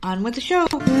On with the show.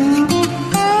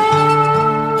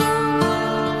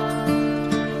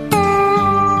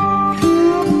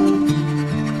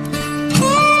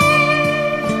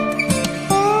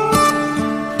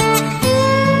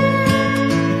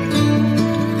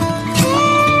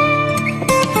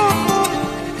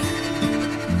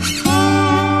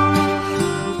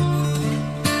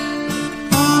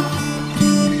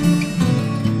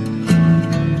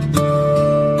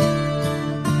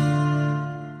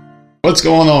 What's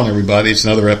going on, everybody? It's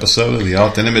another episode of the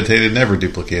often imitated, never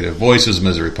duplicated Voices of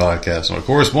Misery podcast. And of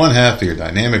course, one half of your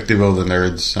dynamic duo, the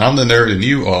nerds. I'm the nerd, and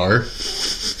you are...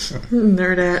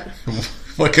 Nerdette.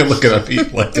 Fucking looking at me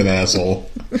like an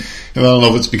asshole. And I don't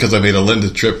know if it's because I made a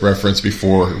Linda Tripp reference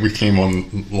before we came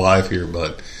on live here,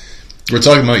 but we're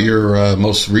talking about your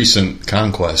most recent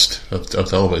conquest of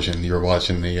television. You were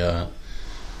watching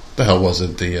the hell was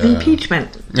it? The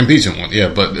Impeachment one, yeah.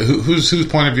 But whose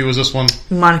point of view was this one?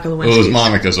 Monica Lewinsky. Oh, it was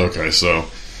Monica's. Okay, so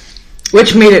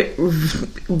which made it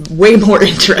way more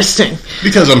interesting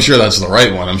because I'm sure that's the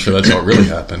right one. I'm sure that's how it really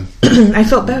happened. I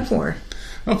felt bad for her.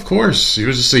 Of course, she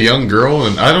was just a young girl,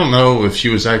 and I don't know if she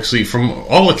was actually, from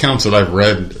all accounts that I've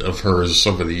read of hers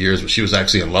over the years, but she was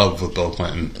actually in love with Bill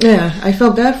Clinton. Yeah, I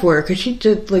felt bad for her because she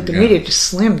did, like, the media just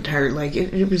slammed her. Like,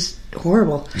 it was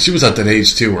horrible. She was at that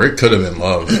age too, where it could have been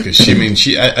love because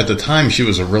she at the time she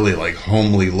was a really like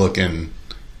homely looking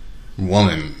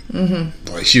woman.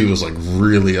 Mm-hmm. Like she was like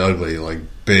really ugly, like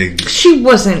big. She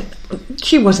wasn't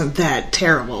that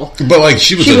terrible, but like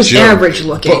she was average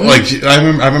looking. But like I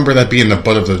remember that being the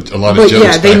butt of a lot of jokes.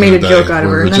 Yeah, they made a joke out of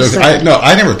her.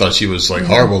 I never thought she was like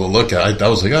horrible to look at. I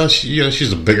was like, oh,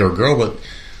 she's a bigger girl, but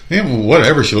yeah,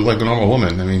 whatever. She looked like a normal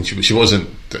woman. I mean, she wasn't.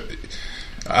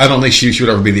 I don't think she would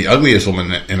ever be the ugliest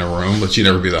woman in a room, but she'd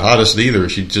never be the hottest either.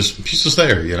 She's just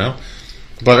there, you know.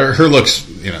 But her looks,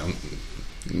 you know,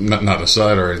 not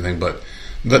aside or anything, but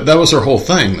that was her whole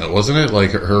thing, though, wasn't it?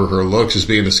 Like her looks as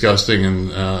being disgusting,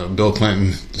 and Bill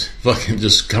Clinton fucking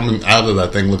just coming out of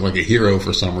that thing looked like a hero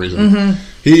for some reason. Mm-hmm.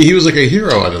 He was like a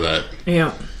hero out of that.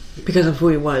 Yeah, because of who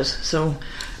he was. So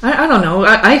I don't know.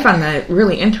 I found that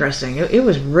really interesting. It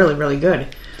was really, really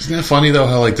good. Isn't that funny though?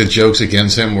 How like the jokes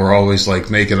against him were always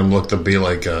like making him look to be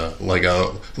like a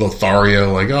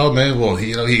Lothario, like, oh man, well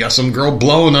he got some girl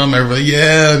blowing him, everybody,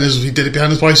 yeah, and he did it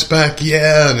behind his wife's back,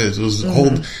 yeah, and it was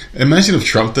whole. Imagine if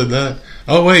Trump did that.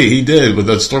 Oh wait, he did with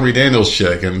that Stormy Daniels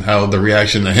chick, and how the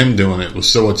reaction to him doing it was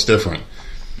so much different.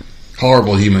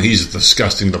 Horrible human. He's a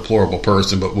disgusting, deplorable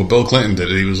person. But when Bill Clinton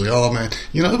did it, he was like, "Oh man,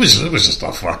 you know, it was just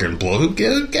a fucking blow. Who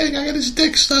cares? I got his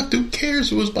dick sucked. Who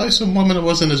cares? It was by some woman. It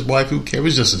wasn't his wife. Who cares? It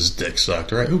was just his dick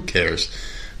sucked, right? Who cares?"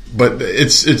 But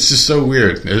it's just so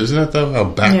weird, isn't it? Though how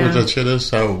backwards that shit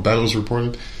is. How bad it was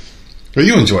reported. But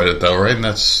you enjoyed it though, right? And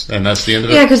that's the end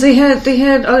of it. Yeah, because they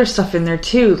had other stuff in there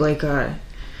too, like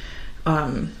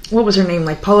what was her name?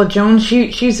 Like Paula Jones.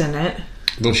 She's in it.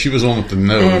 Well, she was on with the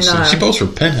nose. And, she posted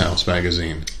for Penthouse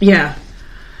magazine. Yeah.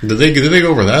 Did they go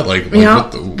over that? Like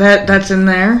yeah, that's in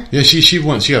there. Yeah, she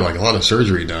got like a lot of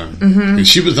surgery done. Mm-hmm.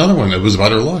 She was another one that was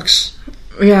about her looks.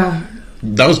 Yeah.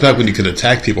 That was back when you could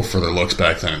attack people for their looks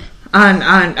back then. On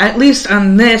at least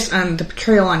on the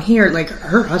portrayal on here, like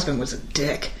her husband was a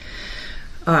dick.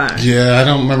 Yeah, I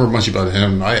don't remember much about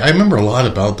him. I remember a lot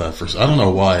about that. I don't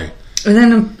know why. And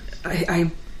then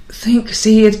I think,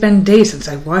 it's been days since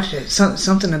I watched it.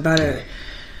 Something about it.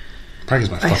 Probably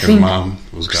because my fucking mom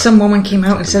was got some woman came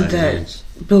out and said that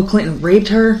Bill Clinton raped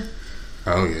her.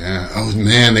 Oh yeah. Oh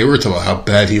man, they were talking about how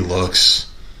bad he looks.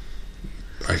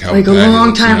 Like how like bad a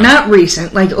long time, not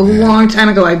recent, like a long time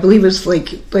ago. I believe it was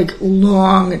like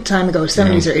long time ago,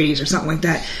 70s or 80s or something like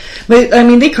that. But I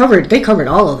mean, they covered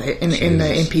all of it in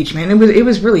the impeachment. It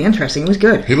was really interesting. It was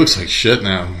good. He looks like shit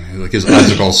now. Like his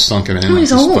eyes are all sunken in.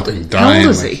 He's old. Fucking dying. How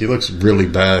old is he? He looks really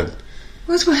bad.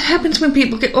 Well, that's what happens when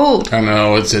people get old. I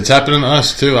know it's happening to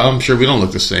us too. I'm sure we don't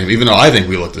look the same, even though I think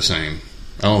we look the same.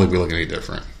 I don't think we look any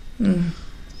different.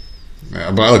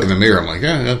 Yeah, but I look in the mirror, I'm like,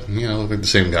 yeah, you know, I look like the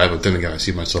same guy. But then again, I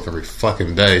see myself every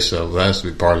fucking day, so that has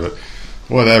to be part of it.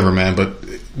 Whatever, man. But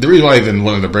the reason why I even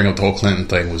wanted to bring up the whole Clinton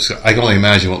thing was I can only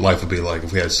imagine what life would be like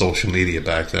if we had social media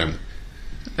back then.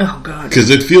 Oh, God. Because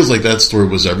it feels like that story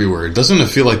was everywhere. Doesn't it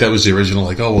feel like that was the original,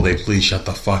 like, oh, will they please shut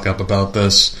the fuck up about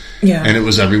this? Yeah. And it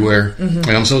was everywhere. Mm-hmm.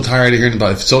 And I'm so tired of hearing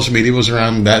about it. If social media was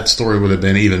around, that story would have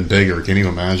been even bigger. Can you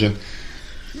imagine?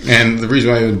 And the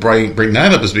reason why I would bring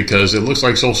that up is because it looks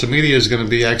like social media is going to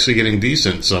be actually getting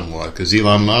decent somewhat. Because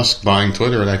Elon Musk buying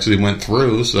Twitter, it actually went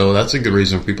through. So that's a good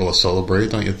reason for people to celebrate,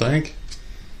 don't you think?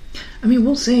 I mean,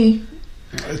 we'll see.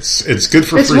 It's good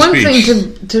for free speech. It's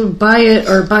one thing to buy it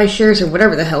or buy shares or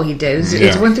whatever the hell he did.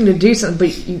 It's one thing to do something,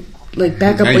 but like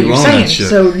back up Now what you you're own saying. that shit.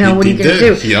 So now what are you gonna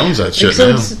do? He owns that Like, shit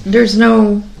so now. there's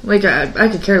no like I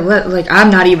could care less. Like I'm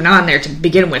not even on there to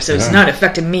begin with, so it's not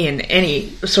affecting me in any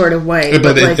sort of way.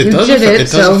 But like, it you does did affect, it, it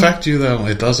so does affect you though.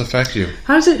 It does affect you.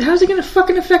 how's it going to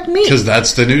fucking affect me? Because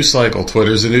that's the news cycle.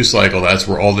 Twitter's the news cycle. That's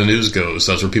where all the news goes.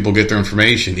 That's where people get their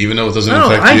information. Even though it doesn't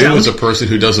affect you as a person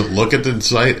who doesn't look at the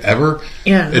site ever,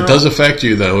 it does affect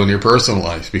you though in your personal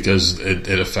life because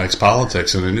it affects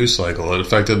politics in the news cycle. It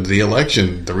affected the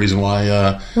election. The reason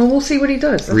why. Well, we'll see what he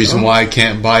does. The reason why I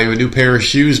can't buy you a new pair of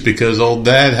shoes because old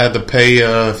dad had to pay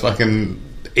fucking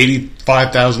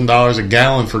 $85,000 a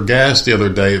gallon for gas the other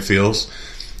day. It feels.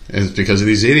 Is because of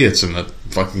these idiots and that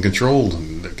fucking controlled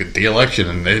and the election,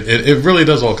 and it really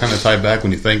does all kind of tie back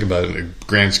when you think about it in the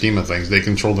grand scheme of things. They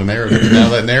control the narrative, and now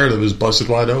that narrative is busted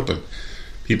wide open.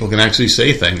 People can actually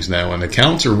say things now, and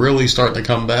accounts are really starting to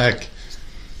come back.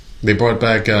 They brought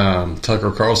back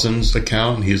Tucker Carlson's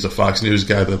account. He's the Fox News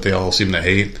guy that they all seem to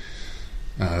hate.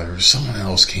 There was someone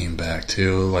else came back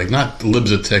too, like not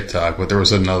Libs of TikTok, but there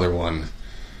was another one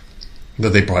that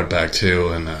they brought back too,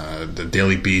 and the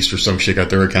Daily Beast or some shit got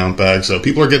their account back. So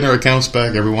people are getting their accounts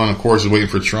back. Everyone, of course, is waiting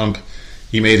for Trump.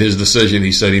 He made his decision.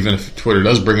 He said even if Twitter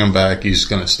does bring him back, he's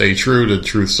going to stay true to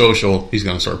Truth Social. He's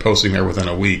going to start posting there within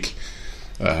a week.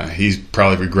 He's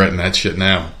probably regretting that shit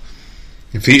now.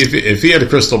 If he had a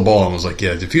crystal ball and was like,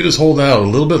 yeah, if you just hold out a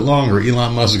little bit longer,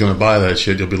 Elon Musk is going to buy that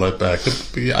shit, you'll be let back.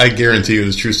 I guarantee you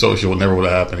this Truth Social never would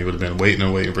have happened. He would have been waiting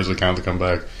and waiting for his account to come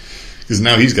back. Because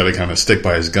now he's got to kind of stick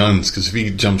by his guns. Because if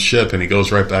he jumps ship and he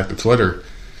goes right back to Twitter,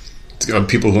 it's got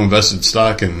people who invested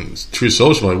stock in Truth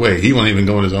Social like, wait, he won't even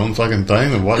go in his own fucking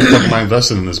thing? Then why the fuck am I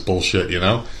invested in this bullshit, you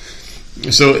know?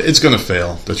 So it's going to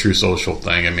fail, the Truth Social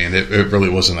thing. I mean, it really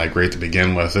wasn't that great to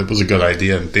begin with. It was a good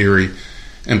idea in theory.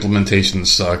 Implementation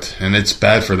sucked. And it's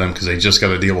bad for them because they just got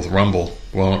to deal with Rumble.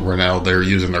 Well, right now they're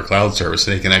using their cloud service.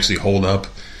 They can actually hold up.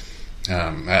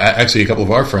 Actually, a couple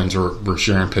of our friends were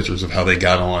sharing pictures of how they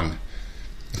got on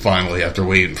finally after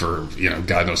waiting for,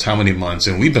 God knows how many months.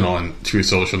 And we've been on Truth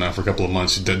Social now for a couple of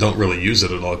months. Don't really use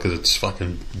it at all because it's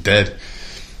fucking dead.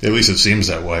 At least it seems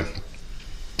that way.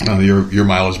 Your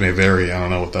mileage may vary. I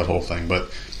don't know with that whole thing.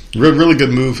 But really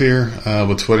good move here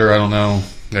with Twitter. I don't know.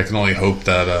 I can only hope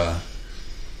that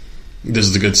this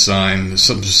is a good sign.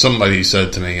 Somebody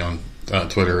said to me on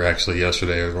Twitter actually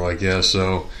yesterday, they were like, yeah,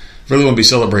 so really wouldn't be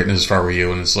celebrating this if I were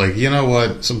you. And it's like, you know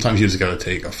what? Sometimes you just got to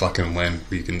take a fucking win.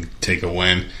 You can take a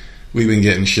win. We've been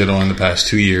getting shit on the past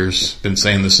 2 years. Been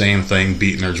saying the same thing,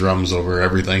 beating our drums over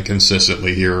everything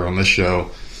consistently here on this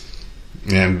show.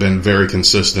 And been very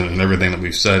consistent in everything that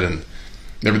we've said. And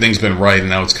everything's been right. And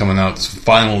now it's coming out.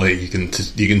 Finally, you can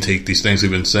take these things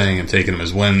we've been saying and taking them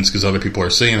as wins because other people are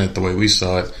seeing it the way we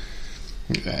saw it.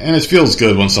 And it feels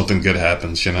good when something good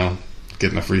happens,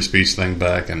 getting the free speech thing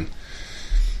back. And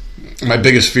my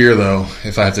biggest fear, though,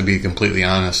 if I have to be completely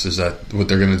honest, is that what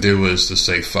they're going to do is to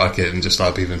say fuck it and just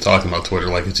stop even talking about Twitter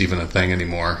like it's even a thing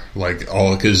anymore.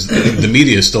 Because the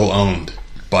media is still owned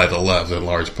by the left in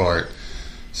large part.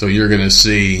 So you're going to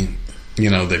see,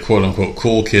 the quote unquote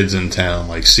cool kids in town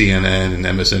like CNN and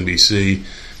MSNBC,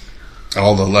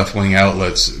 all the left wing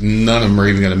outlets. None of them are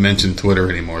even going to mention Twitter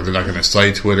anymore. They're not going to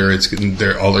cite Twitter.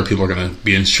 All their people are going to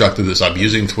be instructed to stop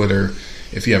using Twitter.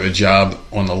 If you have a job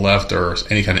on the left or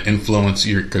any kind of influence,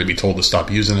 you're going to be told to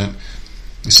stop using it.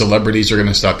 Celebrities are going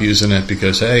to stop using it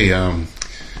because, hey,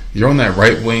 you're on that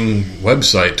right-wing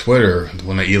website, Twitter, the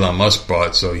one that Elon Musk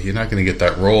bought, so you're not going to get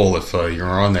that role if you're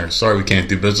on there. Sorry, we can't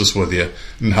do business with you.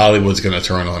 And Hollywood's going to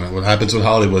turn on it. What happens when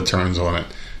Hollywood turns on it?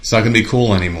 It's not going to be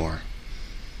cool anymore.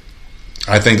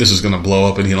 I think this is going to blow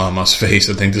up in Elon Musk's face.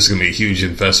 I think this is going to be a huge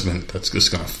investment that's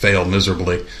just going to fail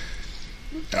miserably.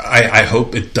 I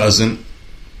hope it doesn't.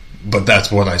 But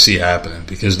that's what I see happening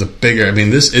because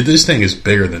this thing is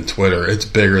bigger than Twitter. It's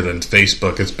bigger than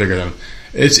Facebook. It's bigger than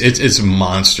it's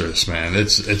monstrous, man.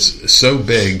 It's so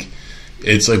big.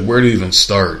 It's like where to even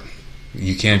start?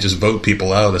 You can't just vote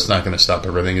people out. It's not going to stop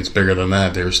everything. It's bigger than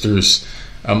that. There's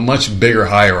a much bigger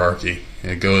hierarchy.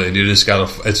 You just got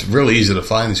to. It's really easy to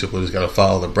find these people. You just got to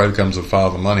follow the breadcrumbs and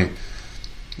follow the money.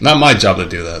 Not my job to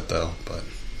do that though. But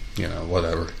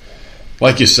whatever.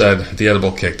 Like you said, the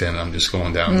edible kicked in. I'm just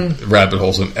going down rabbit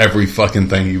holes in every fucking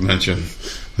thing you mentioned.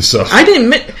 So I didn't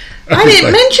mention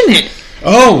it.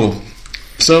 Oh,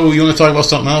 so you want to talk about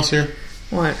something else here?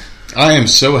 What? I am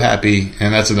so happy,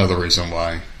 and that's another reason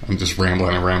why I'm just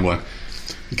rambling.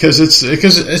 Because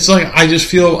it's like I just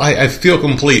feel I feel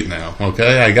complete now.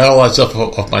 Okay, I got all that stuff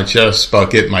off my chest about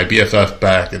getting my BFF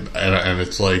back, and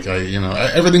it's like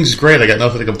everything's great. I got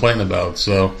nothing to complain about.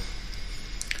 So.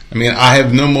 I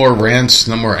have no more rants,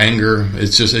 no more anger.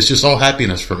 It's just all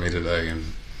happiness for me today, and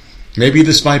Maybe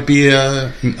this might be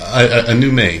a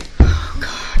new me. Oh,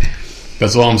 God.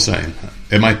 That's all I'm saying.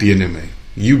 It might be a new me.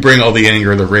 You bring all the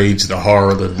anger, the rage, the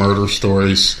horror, the murder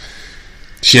stories.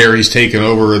 Sherry's taking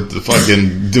over, the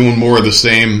fucking doing more of the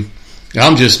same.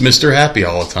 I'm just Mr. Happy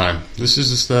all the time. This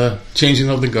is just the changing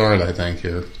of the guard, I think,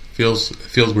 here. Feels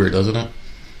weird, doesn't it?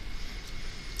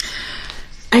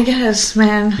 I guess,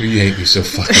 man. You hate me so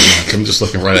fucking much. I'm just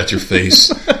looking right at your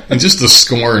face. And just the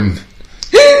scorn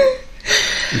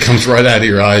comes right out of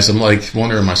your eyes. I'm like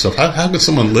wondering myself, how could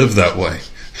someone live that way?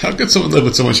 How could someone live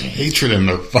with so much hatred in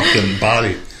their fucking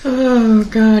body? Oh,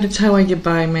 God, it's how I get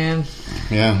by, man.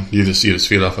 Yeah, you just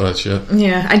feed off of that shit.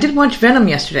 Yeah, I did watch Venom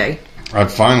yesterday. I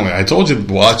told you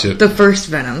to watch it. The first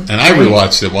Venom. And I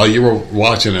rewatched it while you were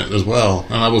watching it as well.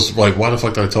 And I was like, why the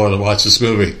fuck did I tell her to watch this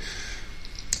movie?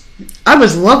 I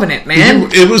was loving it, man.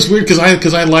 It was weird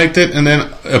because I liked it, and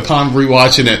then upon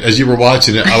rewatching it, as you were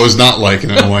watching it, I was not liking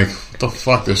it. I'm like, what the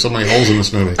fuck? There's so many holes in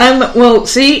this movie. Well,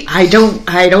 see, I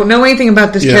don't know anything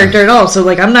about this character at all, so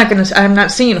like I'm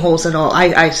not seeing holes at all.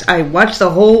 I watched the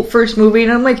whole first movie,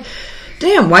 and I'm like,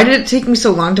 damn, why did it take me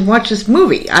so long to watch this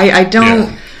movie? I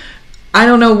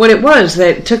don't know what it was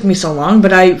that took me so long,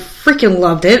 but I freaking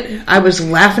loved it. I was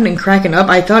laughing and cracking up.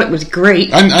 I thought it was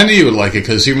great. I knew you would like it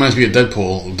because he reminds me of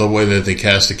Deadpool, the way that they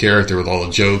cast the character with all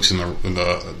the jokes and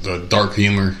the dark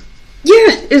humor. Yeah,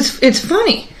 it's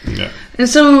funny. Yeah. And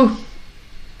so,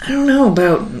 I don't know,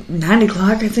 about 9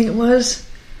 o'clock, I think it was,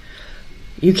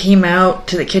 you came out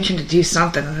to the kitchen to do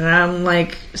something, and I'm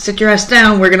like, sit your ass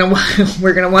down, we're gonna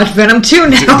watch Venom 2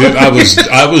 now. Dude,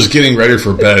 I was getting ready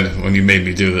for bed when you made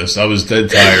me do this. I was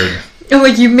dead tired. I'm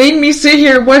like, you made me sit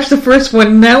here and watch the first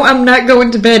one, now I'm not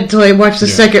going to bed until I watch the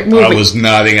second movie. I was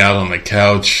nodding out on the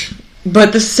couch.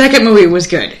 But the second movie was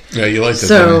good. Yeah, you liked it.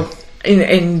 So,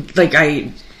 and like,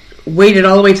 I waited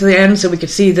all the way to the end so we could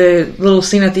see the little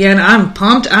scene at the end. I'm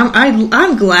pumped.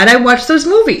 I'm glad I watched those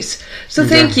movies. So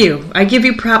thank you. I give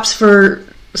you props for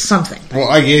something. Well,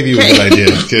 I gave you a good idea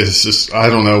because I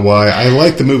don't know why. I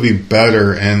like the movie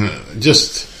better, and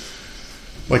just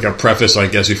like a preface, I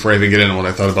guess, before I even get into what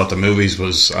I thought about the movies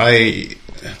was I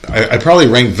probably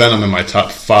ranked Venom in my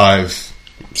top 5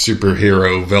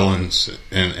 superhero villains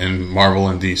in Marvel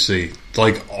and DC,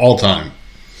 like all time.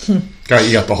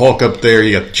 You got the Hulk up there,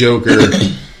 you got the Joker,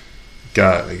 you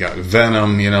got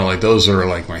Venom, like those are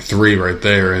like my 3 right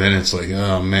there, and then it's like,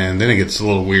 oh man, then it gets a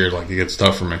little weird, like it gets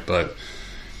tough for me, but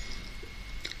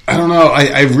I don't know,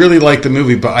 I really liked the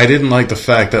movie, but I didn't like the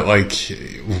fact that, like,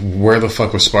 where the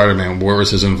fuck was Spider-Man? Where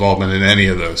was his involvement in any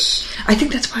of this? I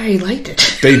think that's why I liked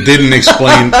it. They didn't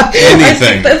explain anything. I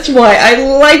think that's why I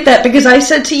liked that, because I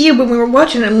said to you when we were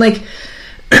watching it, I'm like,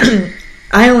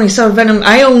 I only saw Venom.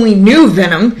 I only knew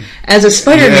Venom as a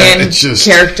Spider-Man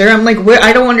character. I'm like,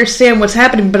 I don't understand what's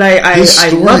happening, but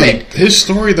I love it. His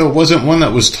story, though, wasn't one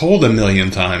that was told a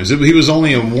million times. He was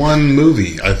only in one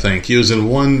movie, I think. He was in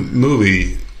one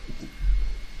movie.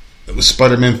 It was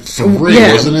Spider-Man 3,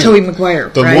 wasn't it? Tobey Maguire,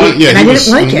 right? And I didn't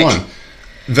like it. One.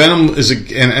 Venom is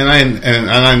and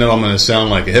I know I'm going to sound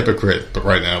like a hypocrite, but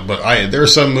right now, but there are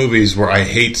some movies where I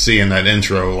hate seeing that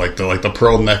intro, like the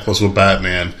pearl necklace with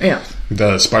Batman. Yeah.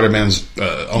 The Spider-Man's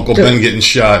Uncle Ben getting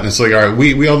shot, and it's like, all right,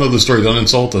 we all know the story. Don't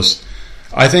insult us.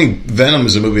 I think Venom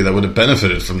is a movie that would have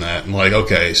benefited from that. And like,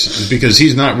 okay, because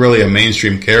he's not really a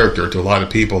mainstream character to a lot of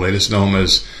people. They just know him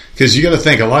as, because you got to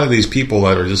think a lot of these people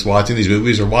that are just watching these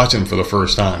movies are watching them for the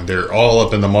first time. They're all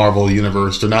up in the Marvel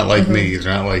universe. They're not like me.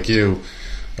 They're not like you.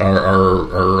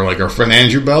 Or like our friend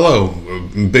Andrew Bello,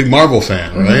 big Marvel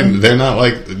fan, right? They're not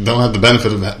like, don't have the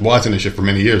benefit of watching this shit for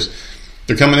many years.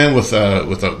 They're coming in with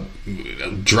a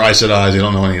dry set eyes. They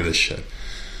don't know any of this shit.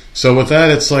 So with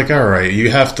that, it's like, all right,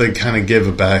 you have to kind of give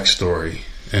a backstory,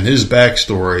 and his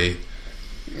backstory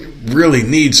really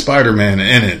needs Spider-Man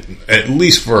in it, at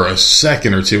least for a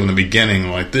second or two in the beginning.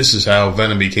 Like, this is how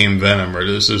Venom became Venom, or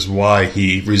this is why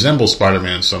he resembles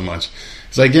Spider-Man so much.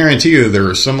 Because I guarantee you, there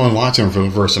was someone watching him for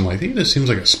the first time, like, hey, this seems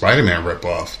like a Spider-Man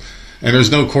ripoff, and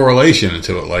there's no correlation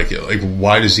to it. Like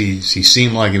why does he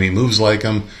seem like him? He moves like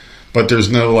him. But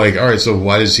there's no, like, all right, so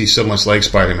why is he so much like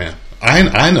Spider-Man?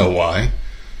 I know why.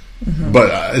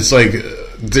 But it's like,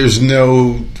 there's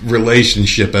no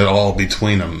relationship at all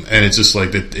between them. And it's just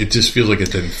like, it just feels like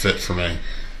it didn't fit for me.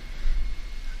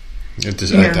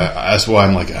 That's why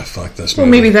I'm like, fuck this movie.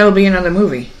 Well, maybe that'll be another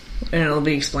movie. And it'll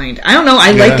be explained. I don't know.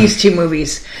 I like these 2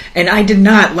 movies. And I did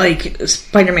not like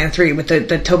Spider-Man 3 with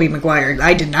the Tobey Maguire.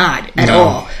 I did not at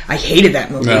all. I hated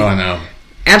that movie. No, I know.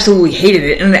 Absolutely hated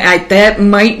it, and that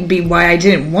might be why I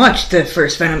didn't watch the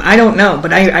first Venom. I don't know,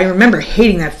 but I remember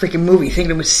hating that freaking movie, thinking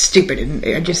it was stupid, and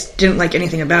I just didn't like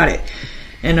anything about it.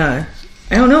 And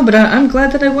I don't know, but I'm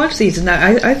glad that I watched these, and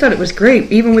I thought it was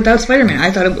great, even without Spider-Man.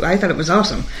 I thought it was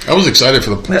awesome. I was excited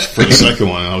for the second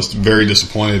one, and I was very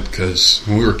disappointed because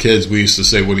when we were kids, we used to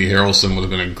say Woody Harrelson would have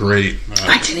been a great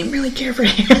I didn't really care for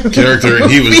him character,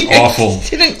 and he was awful. I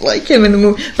didn't like him in the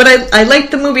movie, but I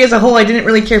liked the movie as a whole. I didn't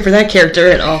really care for that character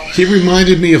at all. He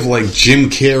reminded me of like Jim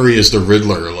Carrey as the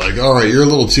Riddler. Like, all right, you're a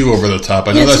little too over the top.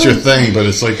 I know that's your thing, but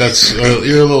it's like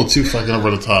you're a little too fucking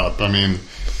over the top. I mean,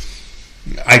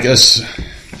 I guess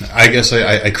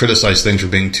I criticize things for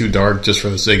being too dark just for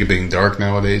the sake of being dark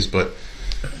nowadays, but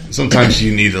sometimes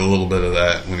you need a little bit of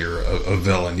that when you're a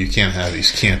villain. You can't have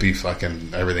these campy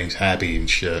fucking everything's happy and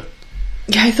shit.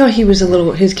 Yeah, I thought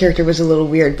his character was a little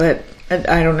weird, but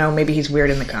I don't know, maybe he's weird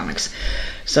in the comics.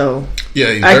 So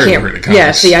yeah, he's very weird in the comics.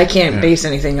 Yeah, see, I can't base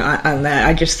anything on that.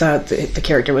 I just thought the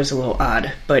character was a little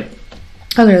odd, but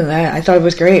other than that, I thought it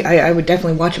was great. I would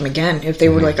definitely watch them again if they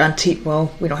were like on TV.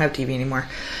 Well, we don't have TV anymore,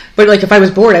 but like if I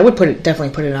was bored, I would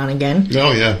definitely put it on again.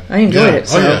 Oh yeah, I enjoyed it.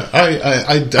 So. Oh yeah,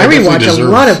 I rewatch a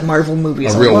lot of Marvel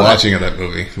movies. A real watching of that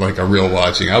movie, like a real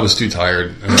watching. I was too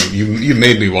tired. I mean, you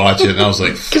made me watch it, and I was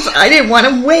like, because I didn't want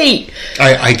to wait.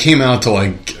 I came out to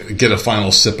like get a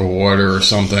final sip of water or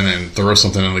something and throw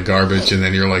something in the garbage, and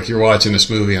then you're watching this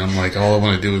movie, and I'm like, all I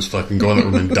want to do is fucking go in the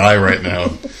room and die right now.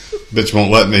 Bitch won't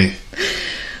let me.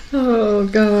 Oh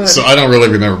god! So I don't really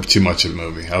remember too much of the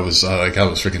movie. I was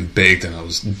freaking baked and I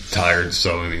was tired.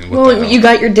 So I mean, well, you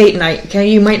got your date night.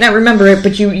 Okay, you might not remember it,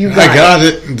 but you got it. I got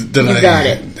it. Got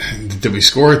it. Did we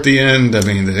score at the end? I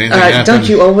mean, did anything happen? Don't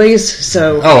you always?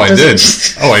 So I did.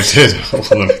 I did.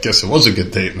 Well, I guess it was a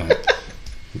good date night.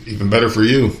 Even better for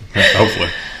you, hopefully.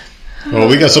 Well,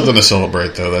 we got something to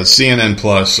celebrate though. That CNN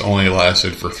Plus only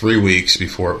lasted for 3 weeks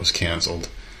before it was canceled,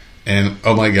 and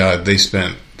oh my god, they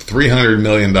spent $300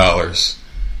 million,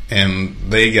 and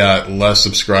they got less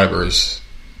subscribers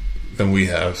than we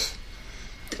have.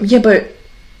 Yeah, but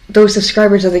those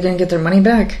subscribers, are they going to get their money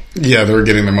back? Yeah, they're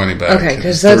getting their money back. Okay,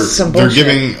 because that's some bullshit. They're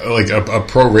giving like a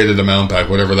prorated amount back,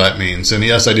 whatever that means. And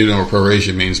yes, I do know what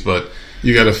proration means, but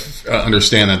you got to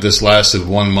understand that this lasted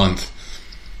 1 month,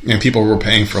 and people were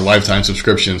paying for lifetime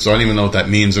subscriptions. So I don't even know what that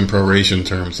means in proration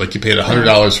terms. Like you paid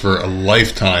 $100 for a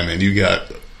lifetime, and you got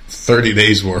 30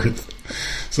 days worth.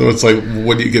 So it's like,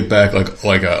 what do you get back?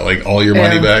 Like all your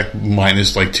money back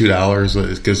minus like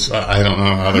 $2? Because I don't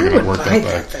know how they're going to work that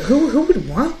back. Who would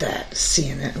want that?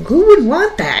 Seeing it, who would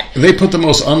want that? They put the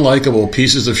most unlikable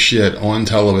pieces of shit on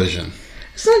television.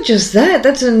 It's not just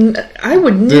that. I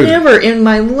would never in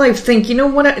my life think, you know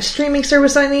what streaming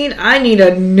service I need? I need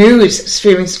a news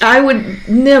streaming. I would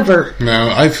never. No,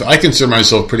 I consider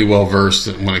myself pretty well versed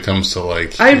when it comes to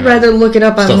like. I'd rather look it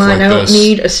up online. Like I don't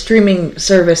need a streaming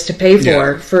service to pay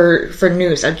for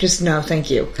news. I just no,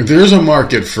 thank you. There's a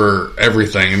market for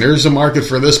everything, and there's a market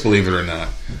for this, believe it or not.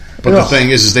 But the thing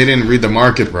is they didn't read the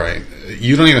market right.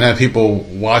 You don't even have people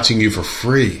watching you for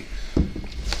free.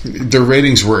 Their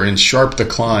ratings were in sharp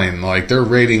decline. Like, their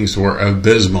ratings were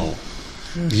abysmal.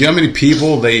 You know how many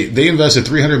people they invested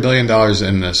 $300 million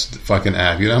in this fucking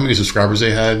app? You know how many subscribers they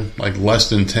had? Like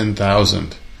less than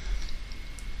 10,000.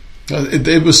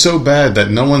 It was so bad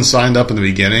that no one signed up in the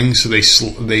beginning, so they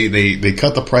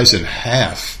cut the price in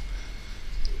half.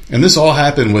 And this all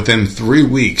happened within 3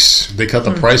 weeks. They cut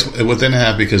the price within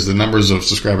half because the numbers of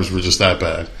subscribers were just that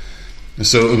bad.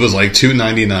 So it was like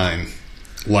 $2.99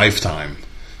 lifetime.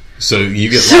 So you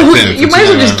get locked in. You might as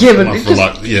well just give it.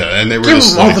 And they were give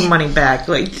just them all the money back.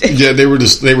 Yeah, they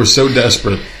were so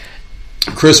desperate.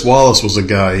 Chris Wallace was the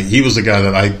guy. He was the guy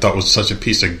that I thought was such a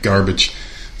piece of garbage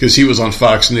because he was on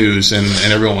Fox News and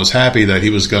everyone was happy that he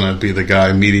was going to be the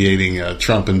guy mediating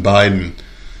Trump and Biden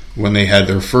when they had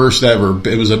their first ever.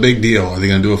 It was a big deal. Are they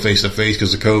going to do a face to face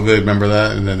because of COVID? Remember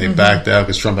that? And then they backed out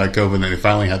because Trump had COVID. And then they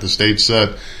finally had the stage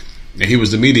set. He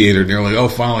was the mediator, and they're like, oh,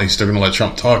 finally, they're going to let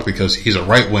Trump talk because he's a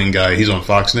right-wing guy. He's on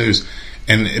Fox News.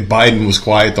 And Biden was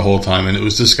quiet the whole time, and it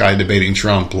was this guy debating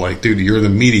Trump. Like, dude, you're the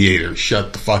mediator.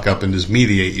 Shut the fuck up and just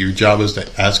mediate. Your job is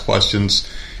to ask questions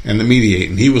and to mediate.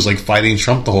 And he was, like, fighting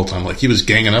Trump the whole time. Like, he was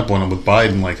ganging up on him with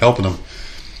Biden, like, helping him.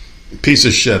 Piece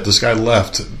of shit. This guy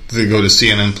left to go to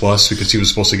CNN Plus because he was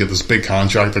supposed to get this big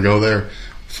contract to go there.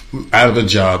 Out of a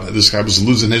job. This guy was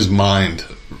losing his mind.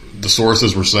 The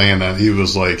sources were saying that he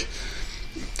was, like,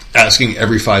 asking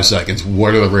every 5 seconds,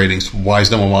 what are the ratings? Why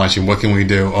is no one watching? What can we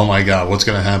do? Oh my God, what's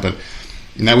going to happen?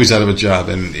 Now he's out of a job,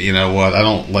 and you know what? I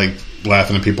don't like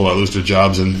laughing at people that lose their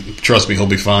jobs, and trust me, he'll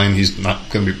be fine. He's not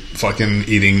going to be fucking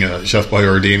eating Chef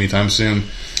Boyardee anytime soon.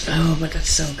 Oh, but that's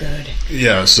so good.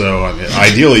 Yeah, so I mean,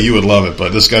 ideally you would love it,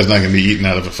 but this guy's not going to be eating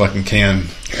out of a fucking can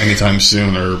anytime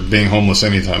soon or being homeless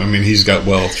anytime. I mean, he's got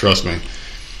wealth, trust me.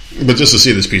 But just to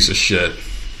see this piece of shit,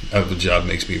 out of a job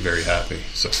makes me very happy.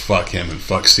 So fuck him and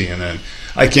fuck CNN.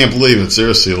 I can't believe it,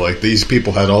 seriously. Like, these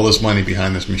people had all this money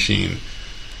behind this machine.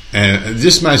 And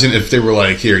just imagine if they were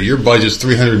like, here, your budget's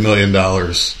 $300 million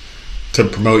to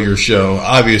promote your show.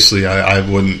 Obviously, I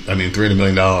wouldn't. I mean, $300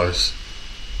 million.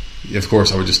 Of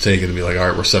course, I would just take it and be like, all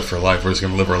right, we're set for life. We're just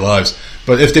going to live our lives.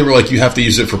 But if they were like, you have to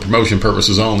use it for promotion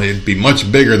purposes only, it'd be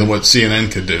much bigger than what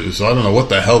CNN could do. So I don't know what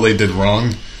the hell they did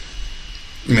wrong.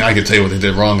 I mean, I could tell you what they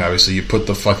did wrong, obviously. You put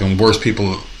the fucking worst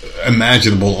people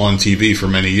imaginable on TV for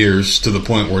many years to the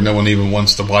point where no one even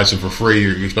wants to watch them for free.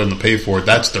 You expect them to pay for it.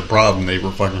 That's their problem. They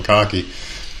were fucking cocky.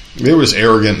 They were just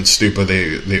arrogant and stupid.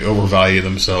 They overvalue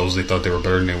themselves. They thought they were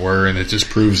better than they were, and it just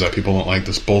proves that people don't like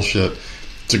this bullshit.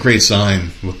 It's a great sign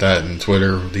with that and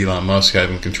Twitter, with Elon Musk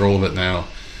having control of it now.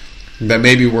 That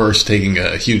maybe we're taking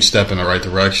a huge step in the right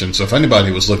direction. So if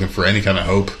anybody was looking for any kind of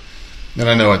hope, and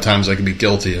I know at times I can be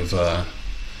guilty of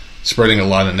spreading a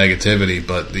lot of negativity,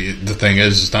 but the thing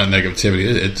is, it's not negativity.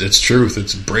 It's truth.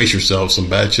 It's brace yourself. Some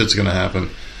bad shit's going to happen.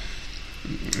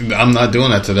 I'm not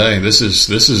doing that today. This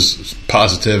is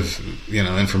positive,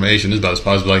 information. This is about as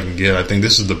positive as I can get. I think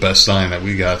this is the best sign that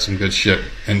we got some good shit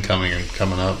incoming and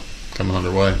coming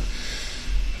underway.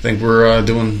 I think we're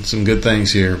doing some good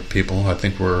things here, people. I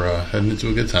think we're heading into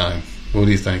a good time. What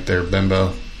do you think there,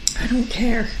 Bimbo? I don't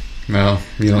care. No,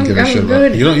 you don't give a shit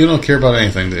about. You don't care about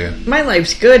anything, do you? My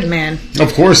life's good, man.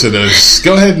 Of course it is.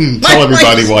 Go ahead and tell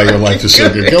everybody why your life is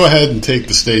so good. Go ahead and take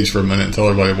the stage for a minute and tell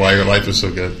everybody why your life is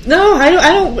so good. No,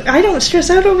 I don't stress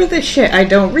out over this shit. I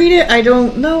don't read it. I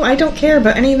don't care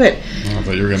about any of it. I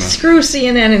thought you were gonna screw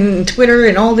CNN and Twitter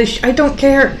and all this. I don't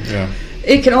care. Yeah.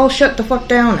 It can all shut the fuck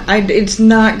down. It's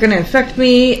not going to affect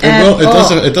me at all.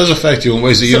 It does affect you in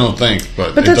ways that you don't think,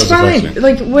 but that's does fine.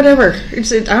 Like, whatever.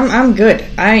 I'm good.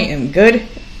 I am good.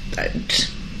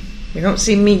 You don't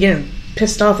see me getting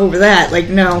pissed off over that. Like,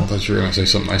 no. I thought you were going to say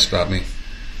something nice about me.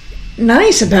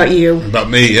 Nice about you? About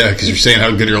me, yeah, because you're saying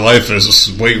how good your life is.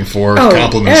 Just waiting for absolutely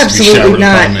compliments to be showered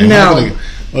upon me. No.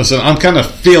 Listen, I'm kind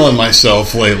of feeling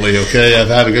myself lately, okay? I've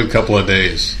had a good couple of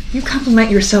days. You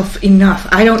compliment yourself enough.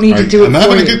 I don't need to do it for you. I'm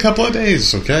having a good couple of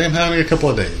days, okay? I'm having a couple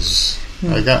of days.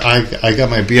 I got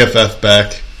my BFF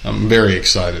back. I'm very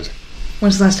excited.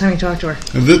 When's the last time you talked to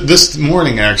her? This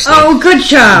morning, actually. Oh, good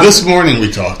job. This morning we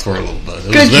talked to her a little bit.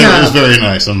 Good job. It was very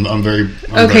nice. I'm very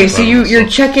okay, so you're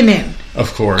checking in.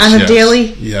 Of course. On a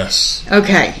daily? Yes.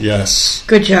 Okay. Yes.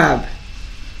 Good job.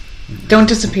 Don't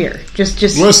disappear. Just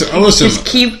listen. Just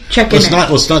keep checking in.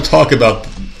 Let's not talk about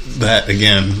that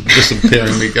again.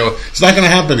 Disappearing. It's not going to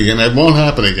happen again. It won't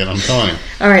happen again. I'm telling you.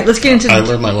 All right, let's get into. I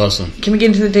learned my lesson. Can we get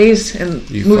into the days and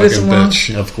you move this along?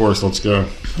 Bitch. Of course, let's go.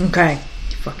 Okay,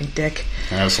 you fucking dick.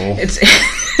 Asshole. It's. I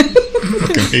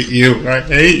fucking hate you. I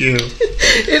hate you.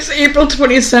 It's April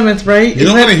 27th, right? You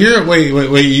don't want to hear it. Wait.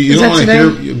 You don't want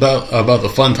to hear about the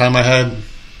fun time I had.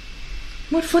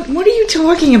 What fun? What are you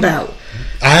talking about?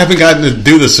 I haven't gotten to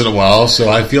do this in a while, so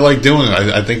I feel like doing it.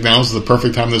 I think now's the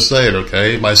perfect time to say it,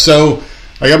 okay? So,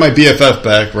 I got my BFF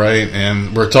back, right?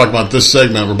 And we're talking about this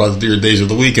segment. We're about to do your Days of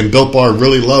the Week, and Built Bar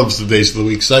really loves the Days of the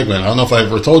Week segment. I don't know if I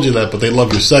ever told you that, but they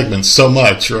love your segments so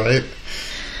much, right?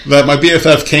 That my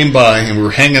BFF came by, and we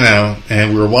were hanging out,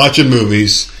 and we were watching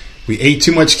movies. We ate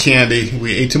too much candy.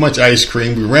 We ate too much ice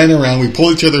cream. We ran around. We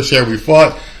pulled each other's hair. We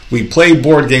fought. We played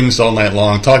board games all night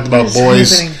long, talked about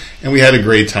boys. Happening? And we had a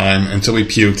great time until we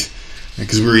puked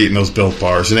because we were eating those Built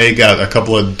Bars. And they got a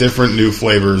couple of different new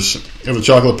flavors of the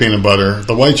chocolate peanut butter,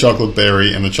 the white chocolate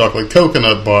berry, and the chocolate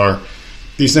coconut bar.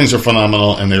 These things are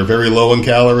phenomenal, and they're very low in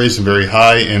calories and very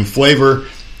high in flavor.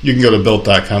 You can go to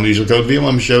Built.com. Use your code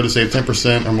VLM Show to save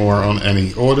 10% or more on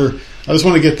any order. I just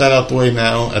want to get that out the way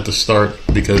now at the start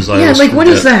because I always forget. What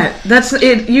is that? That's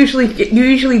it. You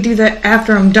usually do that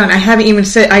after I'm done. I haven't even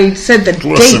said. I said the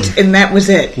date, and that was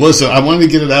it. Listen, I wanted to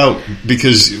get it out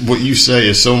because what you say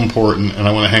is so important, and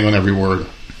I want to hang on every word.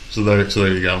 So there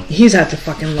you go. He's at the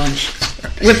fucking lunch.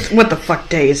 What the fuck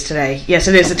day is today? Yes,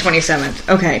 it is the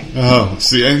 27th. Okay. Oh,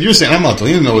 see, and you're saying I'm not. I don't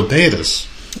even know what day it is.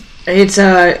 It's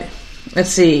let's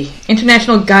see,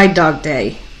 International Guide Dog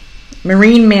Day.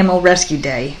 Marine Mammal Rescue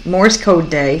Day, Morse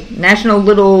Code Day, National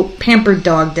Little Pampered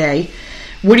Dog Day,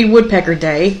 Woody Woodpecker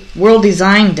Day, World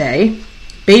Design Day,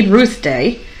 Babe Ruth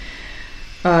Day,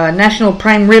 National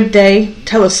Prime Rib Day,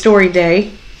 Tell a Story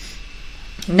Day,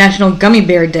 National Gummy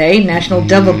Bear Day, National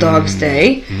Devil Dogs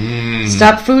Day,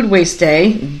 Stop Food Waste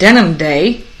Day, Denim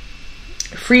Day,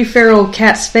 Free Feral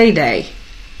Cat Spay Day.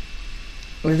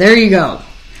 Well, there you go.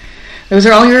 Those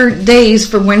are all your days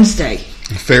for Wednesday.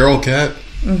 Feral cat?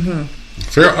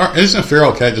 Mm-hmm. Isn't a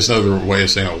feral cat just another way of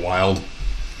saying a wild?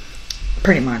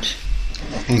 Pretty much.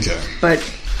 Okay. But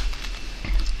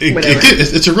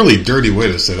It's a really dirty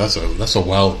way to say that's a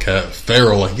wildcat.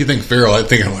 Feral, like you think feral, I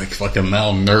think of like fucking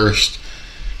malnourished,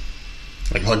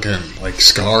 like fucking like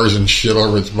scars and shit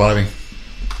over its body.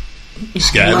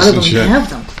 Scabs a lot of them shit. have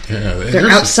them. Yeah, they're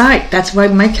outside. That's why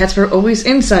my cats were always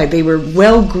inside. They were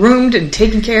well groomed and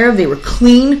taken care of. They were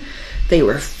clean. They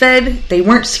were fed. They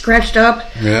weren't scratched up.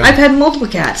 Yeah. I've had multiple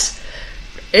cats,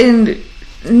 and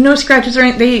no scratches or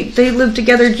anything. They live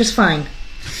together just fine.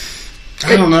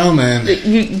 I don't know, man.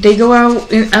 They go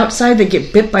outside. They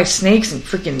get bit by snakes and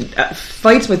freaking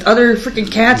fights with other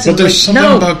freaking cats. But there's something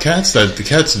about cats that the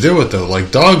cats do it though.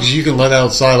 Like dogs, you can let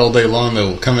outside all day long.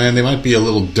 They'll come in. They might be a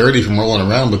little dirty from rolling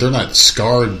around, but they're not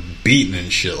scarred, beaten,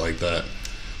 and shit like that.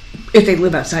 If they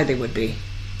live outside, they would be,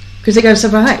 because they got to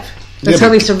survive. That's how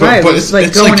they survive. But it's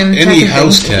like going like and any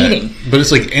house cat. eating. But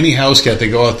it's like any house cat.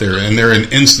 They go out there and they're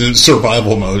in instant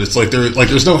survival mode. It's like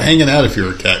there's no hanging out if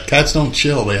you're a cat. Cats don't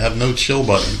chill. They have no chill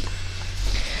button.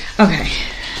 Okay.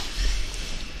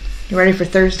 You ready for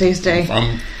Thursday's day?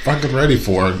 I'm fucking ready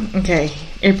for it. Okay.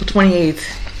 April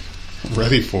 28th.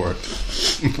 Ready for it.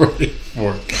 I'm ready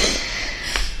for it.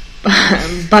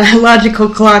 Biological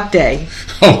clock day.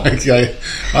 Oh my god.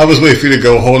 I was waiting for you to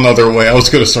go a whole nother way. I was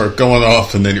going to start going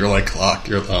off and then you're like clock.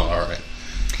 Alright.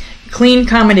 Clean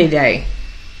comedy day.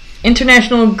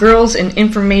 International Girls in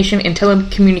Information and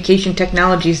Telecommunication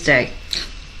Technologies Day.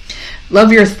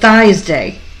 Love Your Thighs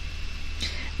Day.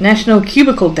 National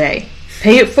Cubicle Day.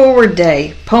 Pay It Forward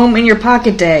Day. Poem in Your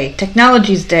Pocket Day.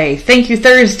 Technologies Day. Thank You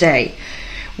Thursday.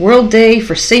 World Day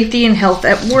for Safety and Health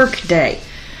at Work Day.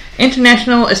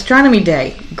 International Astronomy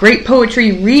Day. Great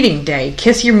Poetry Reading Day.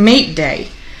 Kiss Your Mate Day.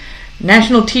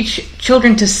 National Teach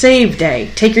Children to Save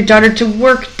Day. Take Your Daughter to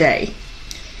Work Day.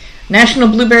 National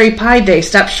Blueberry Pie Day.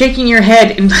 Stop shaking your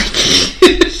head and like...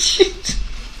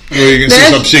 Well, you can say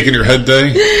stop shaking your head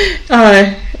day?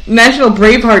 National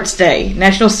Bravehearts Day.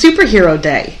 National Superhero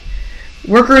Day.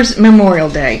 Workers' Memorial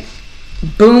Day.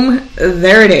 Boom,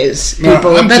 there it is,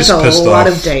 people. No, that's a lot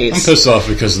of days. I'm pissed off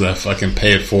because of that fucking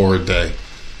Pay It Forward Day.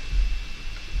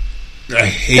 I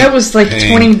hate that was like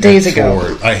 20 days ago.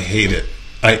 Forward. I hate it.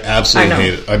 I absolutely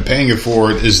hate it. I'm paying it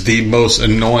forward is the most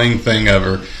annoying thing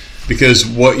ever because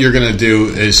what you're going to do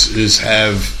is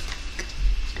have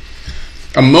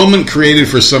a moment created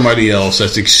for somebody else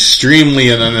that's extremely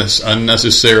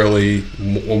unnecessarily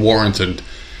warranted.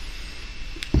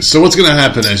 So what's going to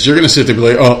happen is you're going to sit there and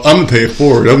be like, oh, I'm going to pay it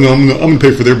forward. I'm going to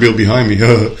pay for their bill behind me.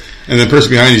 And the person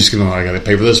behind you is going to, I got to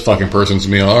pay for this fucking person's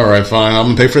meal. All right, fine. I'm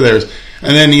going to pay for theirs.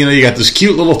 And then, you got this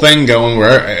cute little thing going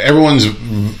where everyone's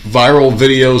viral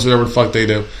videos, whatever the fuck they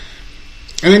do.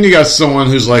 And then you got someone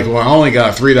who's like, well, I only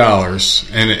got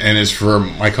 $3 and it's for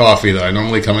my coffee that I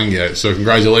normally come and get. So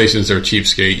congratulations there,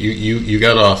 cheapskate. You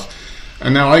got off.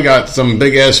 And now I got some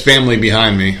big-ass family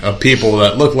behind me of people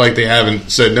that look like they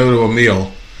haven't said no to a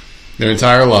meal their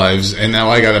entire lives. And now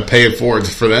I got to pay it forward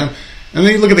for them. And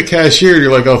then you look at the cashier and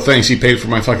you're like, oh, thanks, he paid for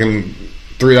my fucking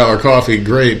 $3 coffee.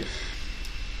 Great.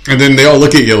 And then they all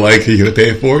look at you like, are you going to pay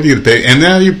it forward? You going to pay? And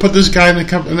now you put this guy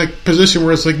in a position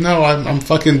where it's like, no, I'm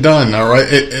fucking done. All right,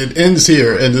 it ends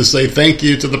here, and to say thank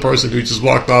you to the person who just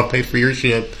walked off, paid for your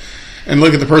shit, and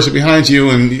look at the person behind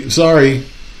you and sorry,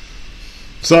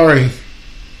 and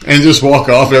just walk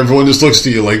off, and everyone just looks to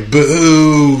you like,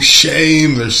 boo,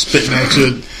 shame. They're spitting at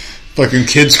you. Fucking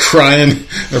kids crying.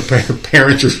 Their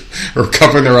parents are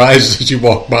covering their eyes as you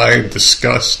walk by in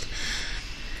disgust.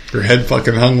 Your head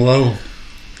fucking hung low.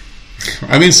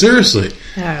 I mean, seriously.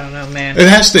 I don't know, man. It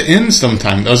has to end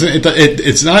sometime, doesn't it?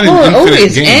 It's not an infinite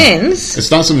always game. Ends.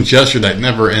 It's not some gesture that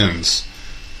never ends.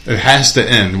 It has to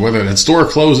end. Whether that store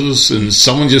closes and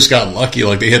someone just got lucky,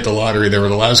 like they hit the lottery, they were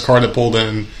the last car that pulled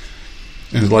in,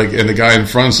 and the guy in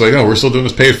front's like, oh, we're still doing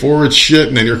this pay it forward shit,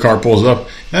 and then your car pulls up.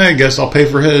 I guess I'll pay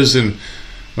for his, and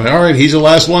like, all right, he's the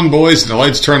last one, boys, and the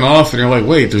lights turn off, and you're like,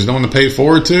 wait, there's no one to pay it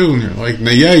forward to, and you're like,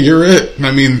 yeah, you're it.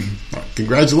 I mean,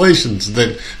 congratulations.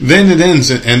 Then it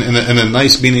ends in a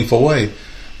nice, meaningful way.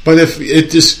 But if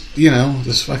it just,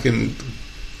 this fucking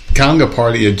conga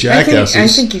party of jackasses. I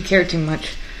think you care too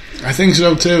much. I think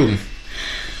so too.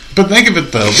 But think of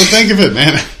it,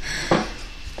 man.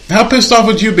 How pissed off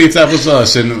would you be if that was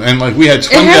us and like we had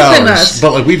 $20,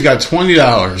 but like we've got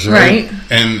 $20, right?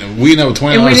 And we know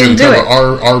 $20 is going to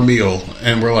cover our meal,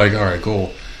 and we're like, all right,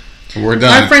 cool. We're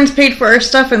done. Our friends paid for our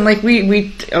stuff, and like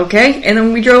we okay, and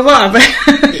then we drove off.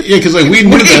 Yeah, because like we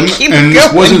knew them, and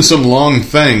this wasn't some long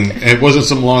thing. It wasn't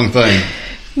some long thing.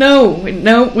 No, we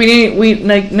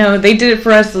didn't. No, they did it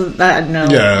for us. No,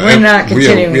 we're not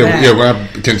continuing that. Yeah, we're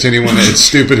not continuing. It's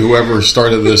stupid. Whoever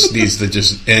started this needs to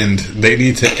just end. They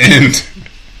need to end.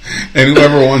 And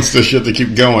whoever wants the shit to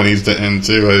keep going needs to end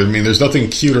too. I mean, there's nothing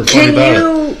cute or funny about it.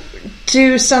 Can you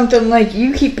do something like,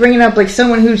 you keep bringing up like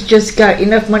someone who's just got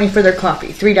enough money for their coffee,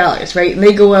 $3, right? And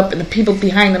they go up and the people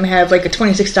behind them have like a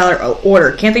 $26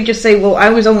 order. Can't they just say, well, I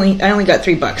only got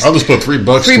 $3. I'll just put $3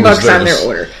 $3 on their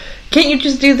order. Can't you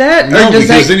just do that? No,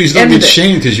 because then you don't get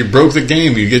shamed because you broke the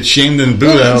game. You get shamed and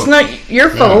booed out. It's not your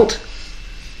fault.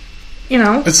 You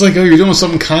know? It's like, oh, you're doing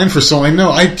something kind for someone.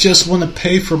 No, I just want to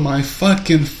pay for my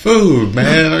fucking food,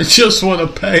 man. I just want to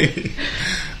pay.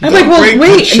 I'm like, well,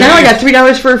 wait, now I got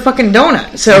 $3 for a fucking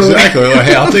donut. So exactly. Like,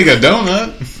 hey, I'll take a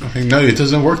donut. I mean, no, it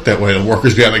doesn't work that way. The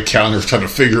workers behind the counter trying to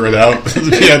figure it out.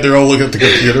 Yeah, they're all looking at the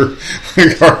computer.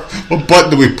 What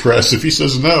button do we press if he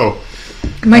says no?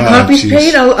 My coffee's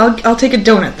paid. I'll take a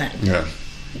donut then. Yeah.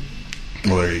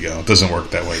 Well, there you go. It doesn't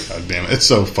work that way. God damn it! It's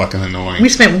so fucking annoying. We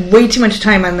spent way too much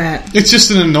time on that. It's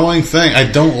just an annoying thing.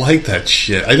 I don't like that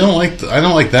shit. I don't like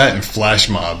that in flash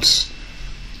mobs.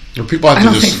 Where people have I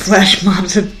don't think flash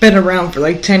mobs have been around for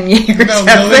like 10 years.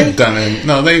 No, they've done it.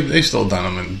 No, they've still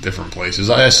done them in different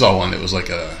places. I saw one that was like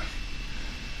a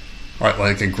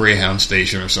Greyhound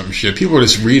station or some shit. People are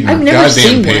just reading their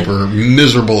goddamn paper,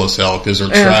 miserable as hell because they're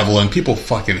traveling. People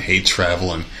fucking hate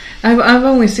traveling. I've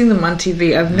only seen them on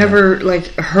TV. I've never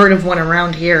heard of one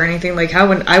around here or anything. Like,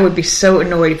 I would be so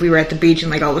annoyed if we were at the beach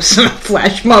and like all of a sudden a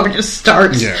flash mob just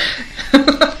starts. Yeah.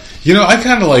 You know, I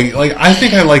kind of I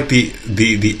think I like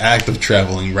the act of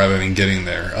traveling rather than getting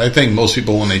there. I think most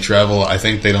people when they travel, I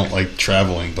think they don't like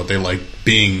traveling, but they like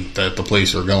being at the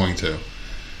place they're going to.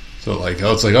 So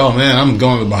it's like, oh man, I'm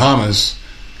going to the Bahamas.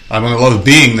 I'm going to love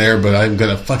being there, but I'm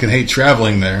going to fucking hate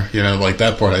traveling there. You know, like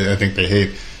that part I think they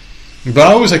hate. But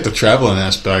I always like the traveling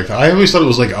aspect. I always thought it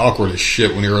was like awkward as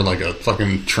shit when you were at like a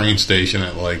fucking train station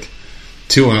at like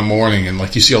 2 a.m. and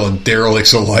like you see all the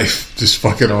derelicts of life just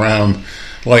fucking around.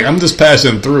 Like, I'm just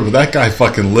passing through, but that guy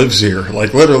fucking lives here.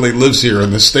 Like, literally lives here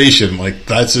in the station. Like,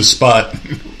 that's his spot.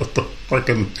 With the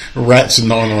fucking rats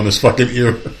gnawing on his fucking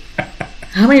ear.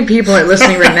 How many people are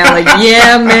listening right now like,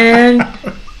 yeah, man.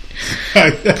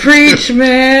 Preach,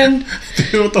 man.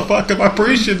 Dude, what the fuck am I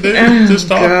preaching, dude? Oh, just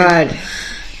talking. God.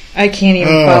 I can't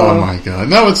even follow. Oh, my God.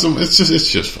 No, it's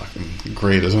just fucking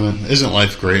great, isn't it? Isn't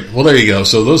life great? Well, there you go.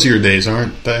 So those are your days,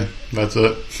 aren't they? That's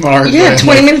it. Aren't they?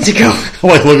 20 minutes ago.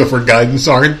 Like looking for guidance,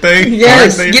 aren't they?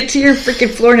 Yes. Aren't they? Get to your freaking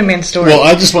Florida man story. Well,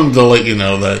 I just wanted to let you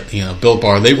know that, Built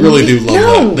Bar, they really do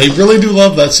love that. They really do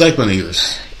love that segment of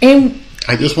yours. And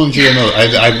I just wanted you to know.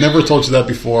 I've never told you that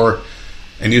before,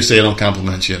 and you say I don't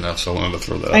compliment you enough, so I wanted to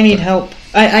throw that out. I need help.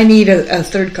 I need a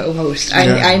third co-host.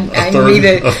 I need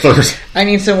a third. I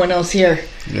need someone else here.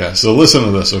 Yeah, so listen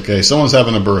to this, okay? Someone's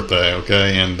having a birthday,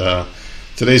 okay? And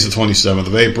today's the 27th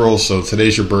of April, so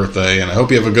today's your birthday, and I hope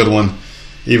you have a good one,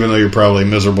 even though you're probably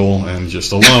miserable and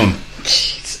just alone.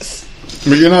 Jesus.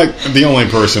 But you're not the only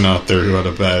person out there who had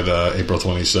a bad April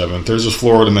 27th. There's this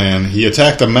Florida man. He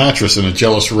attacked a mattress in a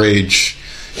jealous rage.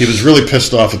 He was really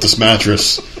pissed off at this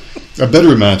mattress, a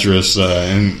bedroom mattress,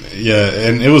 and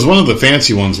it was one of the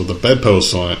fancy ones with the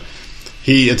bedposts on it.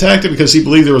 He attacked it because he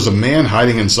believed there was a man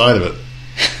hiding inside of it.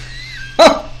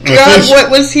 God,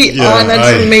 what was he on?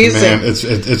 That's amazing. Man,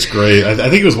 it's great. I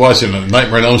think he was watching a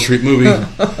Nightmare on Elm Street movie.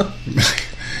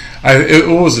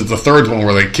 What was it? The third one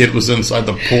where the kid was inside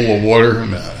the pool of water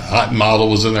and the hot model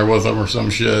was in there with him or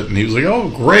some shit. And he was like, "Oh,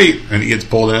 great!" And he gets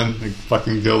pulled in. The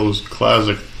fucking deal was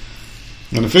classic.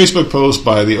 In a Facebook post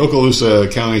by the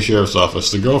Okaloosa County Sheriff's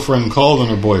Office, the girlfriend called on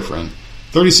her boyfriend,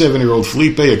 37-year-old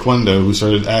Felipe Aquendo, who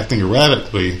started acting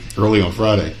erratically early on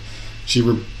Friday. She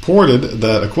reported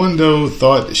that Aquendo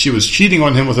thought she was cheating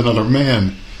on him with another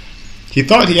man. He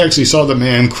thought he actually saw the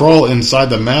man crawl inside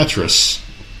the mattress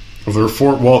of their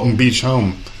Fort Walton Beach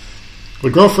home. The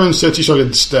girlfriend said he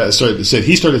started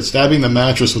stabbing the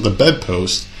mattress with a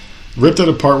bedpost, ripped it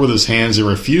apart with his hands, and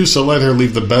refused to let her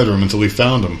leave the bedroom until he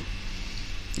found him.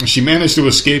 She managed to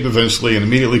escape eventually and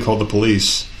immediately called the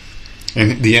police.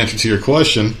 And the answer to your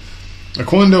question,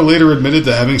 Aquendo later admitted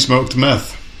to having smoked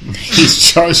meth.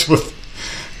 He's charged with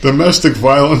domestic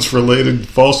violence-related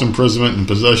false imprisonment and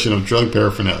possession of drug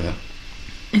paraphernalia.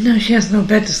 And now she has no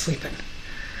bed to sleep in.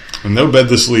 And no bed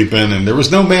to sleep in, and there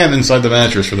was no man inside the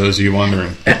mattress, for those of you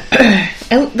wondering. Now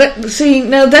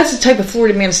that's the type of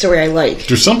Florida man story I like.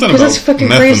 There's something about meth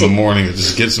crazy. In the morning that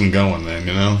just gets him going, man,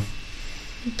 you know?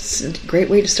 It's a great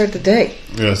way to start the day.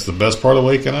 Yeah, it's the best part of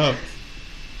waking up.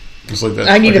 It's like that.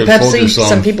 I need a Pepsi.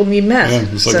 Some people need meth.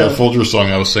 Yeah, it's like that Folger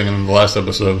song I was singing in the last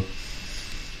episode.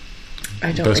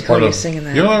 I don't recall you singing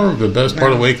that. You know, the best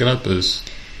part of waking up is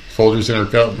Folgers in her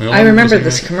cup. I remember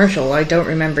this commercial. I don't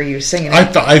remember you singing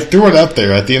it. I threw it out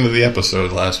there at the end of the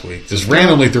episode last week. Just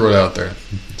randomly threw it out there.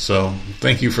 So,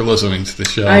 thank you for listening to the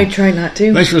show. I try not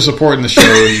to. Thanks for supporting the show.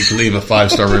 You can leave a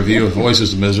 5-star review of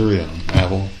Voices of Misery on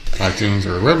Apple, iTunes,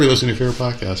 or wherever you listen to your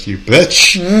favorite podcast, you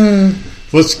bitch.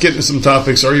 Let's get into some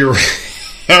topics. Are you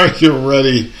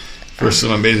ready for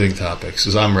some amazing topics?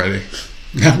 Because I'm ready.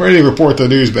 I'm ready to report the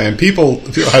news, man. People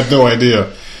have no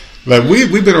idea. Like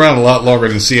we've been around a lot longer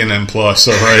than CNN Plus,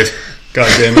 so right? God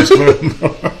damn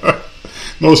it,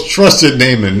 most trusted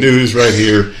name in news right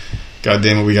here. God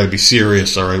damn it, we got to be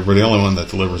serious. All right, we're the only one that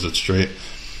delivers it straight.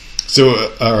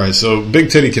 So, all right. So, Big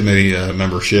Titty Committee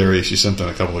member Sherry, she sent in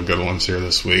a couple of good ones here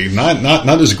this week. Not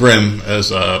as grim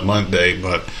as Monday,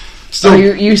 but still. Oh,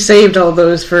 you saved all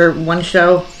those for one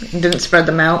show and didn't spread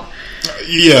them out.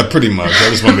 Yeah, pretty much. I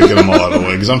just wanted to get them all out of the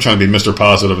way because I'm trying to be Mr.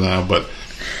 Positive now, but.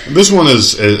 This one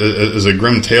is a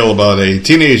grim tale about a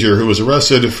teenager who was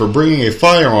arrested for bringing a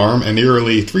firearm and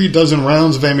nearly 36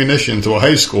 rounds of ammunition to a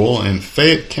high school in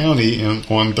Fayette County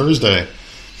on Thursday.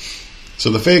 So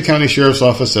the Fayette County Sheriff's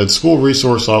Office said school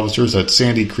resource officers at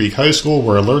Sandy Creek High School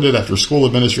were alerted after school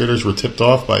administrators were tipped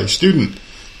off by a student.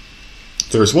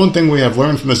 There's one thing we have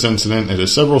learned from this incident. It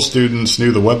is several students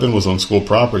knew the weapon was on school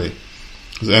property.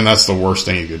 And that's the worst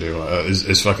thing you could do,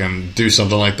 is fucking do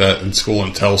something like that in school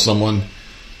and tell someone.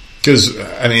 Because,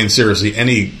 I mean, seriously,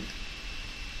 any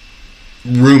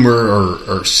rumor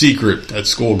or secret at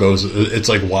school goes, it's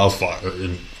like wildfire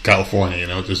in California, you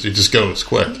know, it just goes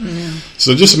quick. Yeah.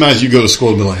 So just imagine you go to school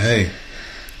and be like, hey,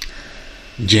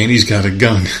 Janie's got a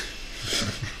gun.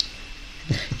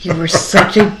 You were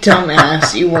such a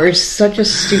dumbass. You were such a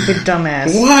stupid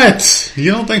dumbass. What?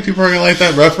 You don't think people are going to like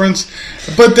that reference?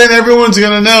 But then everyone's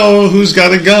going to know who's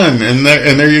got a gun, and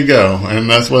there you go. And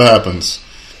that's what happens.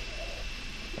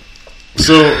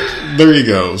 So, there you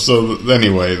go. So,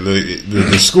 anyway,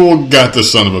 the school got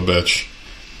this son of a bitch.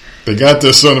 They got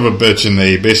this son of a bitch, and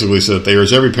they basically said they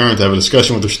urge every parent to have a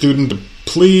discussion with their student to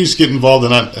please get involved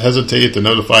and not hesitate to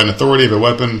notify an authority of a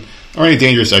weapon or any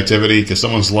dangerous activity because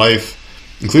someone's life,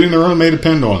 including their own, may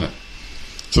depend on it.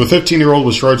 So, the 15-year-old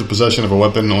was charged with possession of a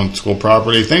weapon on school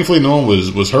property. Thankfully, no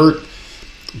one was hurt.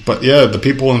 But, yeah, the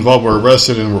people involved were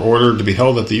arrested and were ordered to be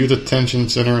held at the Youth Detention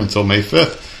Center until May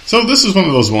 5th. So this is one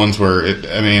of those ones where,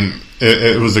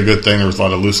 it was a good thing. There was a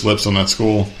lot of loose lips on that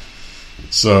school.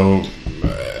 So,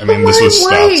 this was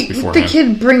stopped beforehand. Why did the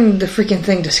kid bring the freaking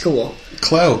thing to school?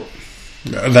 Clout.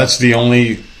 That's the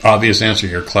only obvious answer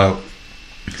here, clout.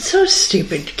 So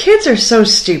stupid. Kids are so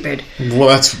stupid. Well,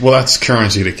 that's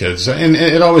currency to kids. And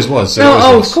it always was.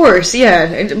 Of course,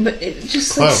 yeah. But it's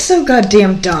so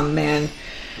goddamn dumb, man.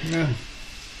 Yeah.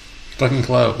 Fucking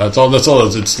clout. That's all.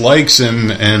 It's likes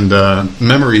and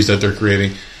memories that they're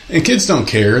creating. And kids don't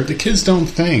care. The kids don't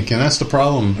think, and that's the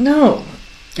problem. No.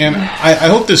 And I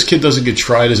hope this kid doesn't get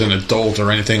tried as an adult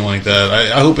or anything like that.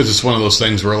 I hope it's just one of those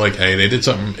things where, like, hey, they did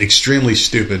something extremely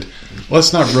stupid.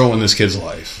 Let's not ruin this kid's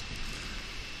life.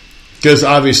 Because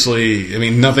obviously,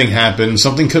 nothing happened.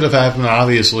 Something could have happened.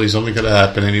 Obviously, something could have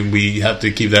happened, and we have to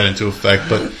keep that into effect.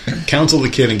 But counsel the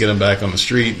kid and get him back on the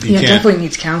street. You definitely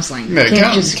needs counseling. You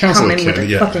can't just come in with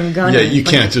a fucking gun. Yeah, you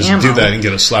can't just do that and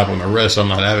get a slap on the wrist. I'm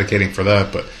not advocating for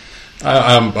that, but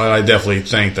I definitely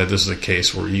think that this is a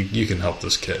case where you can help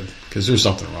this kid because there's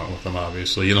something wrong with him.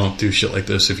 Obviously, you don't do shit like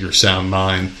this if you're sound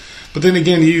mind. But then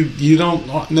again, you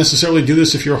don't necessarily do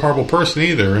this if you're a horrible person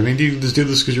either. You just do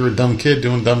this because you're a dumb kid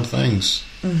doing dumb things.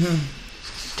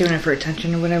 Mm-hmm. Doing it for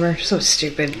attention or whatever. So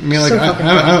stupid.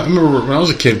 I remember when I was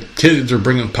a kid, kids were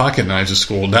bringing pocket knives to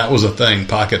school. That was a thing,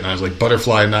 pocket knives. Like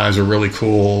butterfly knives are really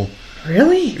cool.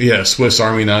 Really? Yeah, Swiss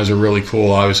Army knives are really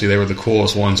cool. Obviously, they were the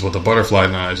coolest ones with the butterfly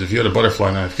knives. If you had a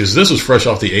butterfly knife, because this was fresh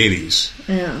off the 80s.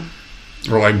 Yeah.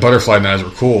 Or like butterfly knives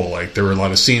were cool. Like there were a lot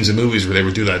of scenes in movies where they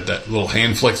would do that little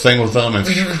hand flick thing with them,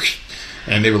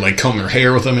 and they would like comb their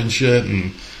hair with them and shit.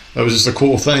 And that was just a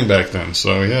cool thing back then.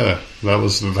 So yeah, that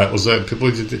was it. People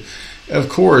did. Of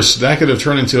course, that could have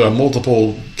turned into a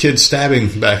multiple kid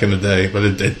stabbing back in the day, but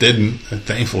it didn't,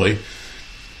 thankfully.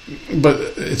 But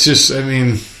it's just,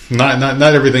 not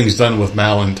everything's done with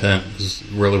malintent. Is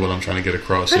really what I'm trying to get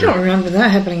across here. I don't remember that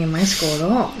happening in my school at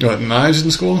all. What, knives in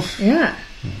school? Yeah.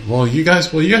 Well, you guys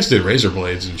did razor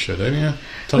blades and shit, didn't you?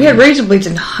 We had razor blades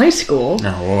in high school.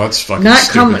 Oh, well, that's fucking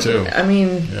stupid too.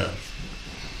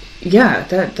 Yeah,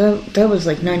 that was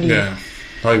like 90. Yeah,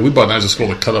 like we bought knives at school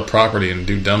to cut up property and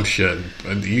do dumb shit.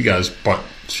 You guys bought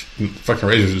fucking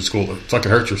razors in school to fucking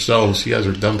hurt yourselves. You guys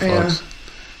are dumb fucks.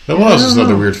 That was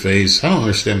another weird phase. I don't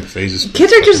understand the phases.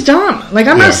 Kids are just dumb. Like,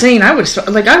 I'm not saying I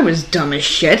was dumb as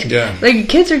shit. Yeah. Like,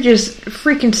 kids are just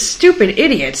freaking stupid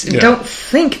idiots and don't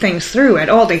think things through at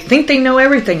all. They think they know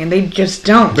everything, and they just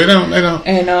don't. They don't.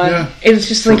 And it's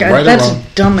just like, that's a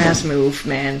dumbass move,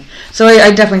 man. So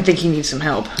I definitely think he needs some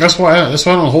help. That's why I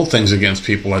don't hold things against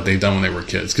people like they've done when they were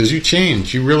kids. Because you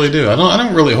change. You really do. I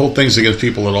don't really hold things against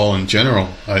people at all in general.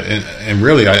 And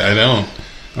really, I don't.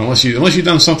 Unless you've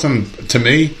done something to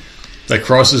me that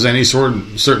crosses any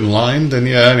certain line, then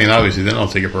obviously then I'll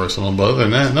take it personal. But other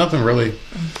than that, nothing really,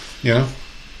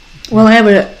 Well, I have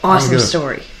an awesome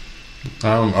story.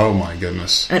 Oh my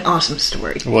goodness! An awesome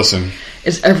story. Listen,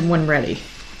 is everyone ready?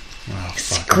 Oh,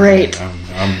 it's great.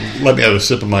 Let me have a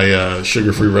sip of my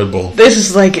sugar-free Red Bull.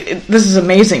 This is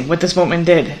amazing what this woman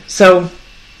did. So,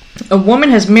 a woman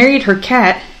has married her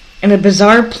cat in a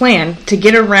bizarre plan to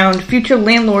get around future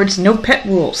landlords' no pet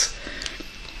rules.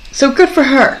 So good for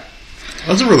her.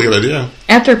 That's a really good idea.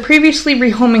 After previously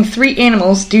rehoming 3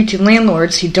 animals due to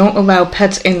landlords who don't allow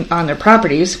pets on their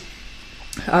properties,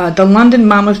 the London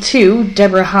mom of 2,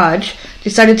 Deborah Hodge,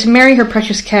 decided to marry her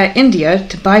precious cat India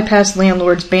to bypass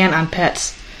landlords' ban on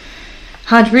pets.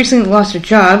 Hodge recently lost her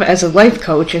job as a life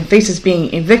coach and faces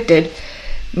being evicted,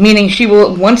 meaning she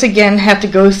will once again have to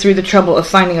go through the trouble of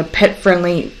finding a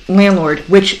pet-friendly landlord,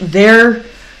 which they're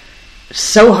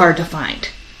so hard to find.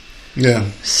 Yeah.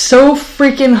 So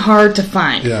freaking hard to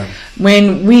find. Yeah.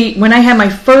 When I had my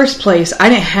first place, I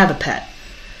didn't have a pet.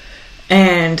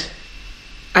 And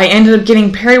I ended up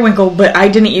getting periwinkle, but I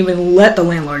didn't even let the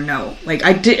landlord know. Like,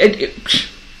 I did...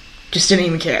 just didn't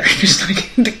even care. Just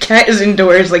like, the cat is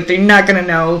indoors, like, they're not gonna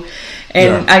know.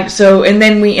 And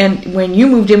when you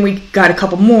moved in, we got a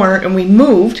couple more, and we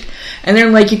moved, and they're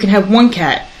like, you can have 1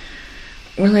 cat.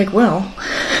 We're like, well,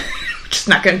 we're just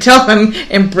not gonna tell them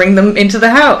and bring them into the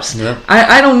house. Yeah.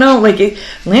 I don't know, like,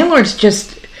 landlords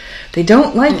just, they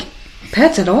don't like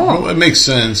pets at all. Well, it makes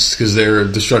sense because they're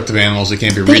destructive animals. They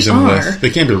can't be reasoned with. They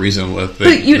can't be reasoned with.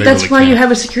 That's really why you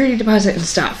have a security deposit and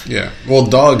stuff. Yeah. Well,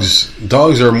 dogs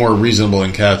are more reasonable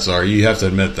than cats are. You have to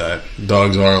admit that.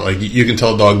 Dogs are, like, you can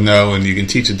tell a dog no, and you can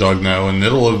teach a dog no, and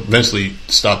it'll eventually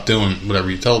stop doing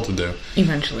whatever you tell it to do.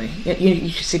 Eventually. You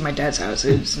should see my dad's house.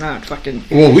 It's not fucking...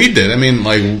 Well, we did. I mean,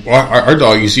 like, our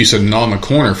dog used to gnaw on the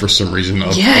corner for some reason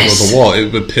of the wall.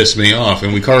 It would piss me off,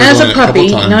 and we caught her doing it a couple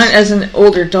times. Not as an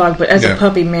older dog, but as a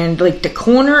puppy, man, like, the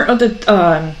corner of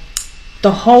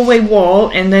the hallway wall,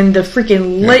 and then the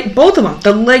freaking leg, both of them,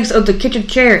 the legs of the kitchen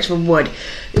chairs were wood.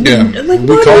 Like,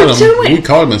 what are you doing? We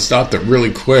caught him and stopped it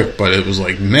really quick, but it was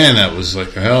like, man, that was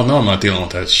like, hell no, I'm not dealing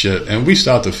with that shit. And we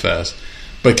stopped it fast.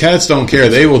 But cats don't care.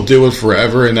 They will do it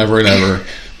forever and ever and ever.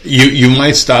 You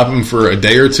might stop them for a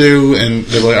day or two, and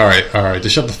they're like, all right,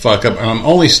 just shut the fuck up. And I'm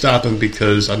only stopping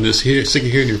because I'm just sick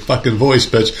of hearing your fucking voice,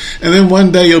 bitch. And then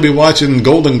one day you'll be watching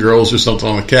Golden Girls or something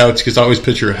on the couch, because I always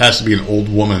picture it has to be an old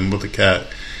woman with a cat.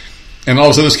 And all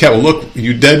of a sudden this cat will look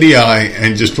you dead in the eye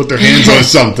and just put their hands on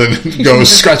something and go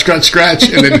scratch, scratch, scratch,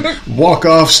 and then walk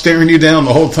off staring you down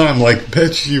the whole time like,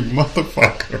 bitch, you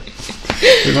motherfucker.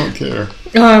 They don't care.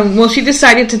 Well, she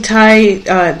decided to tie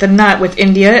the knot with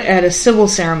India at a civil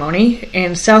ceremony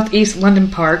in southeast London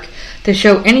Park to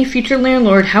show any future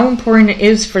landlord how important it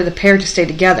is for the pair to stay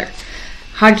together.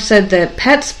 Hodge said that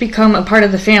pets become a part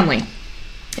of the family,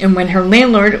 and when her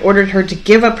landlord ordered her to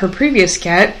give up her previous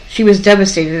cat, she was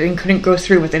devastated and couldn't go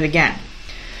through with it again.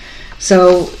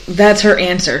 So that's her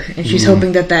answer, and she's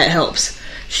hoping that helps.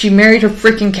 She married her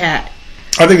freaking cat.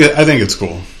 I think it's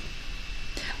cool.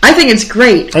 I think it's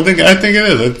great. I think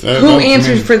it is. Who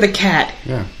answers for the cat?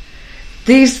 Yeah.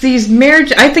 These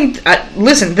marriage. I think.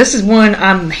 Listen, this is one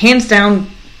I'm hands down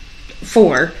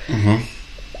for. Mm-hmm.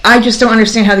 I just don't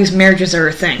understand how these marriages are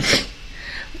a thing.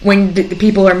 When the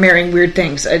people are marrying weird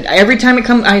things, every time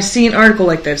I see an article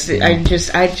like this, I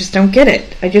just don't get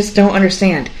it. I just don't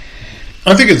understand.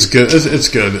 I think it's good. It's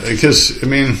good because, I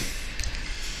mean.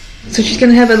 So she's going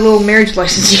to have a little marriage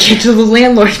license to give to the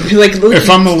landlord and be like, look.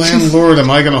 If I'm the landlord, am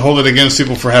I going to hold it against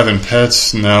people for having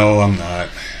pets? No, I'm not.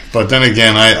 But then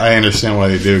again, I understand why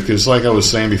they do, because like I was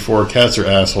saying before, cats are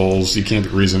assholes. You can't be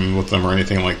reasoning with them or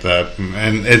anything like that.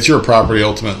 And it's your property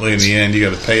ultimately in the end. You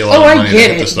got to pay a lot of money to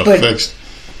get this stuff fixed.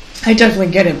 I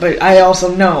definitely get it, but I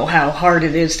also know how hard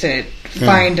it is to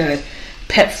find a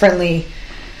pet-friendly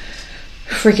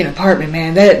freaking apartment,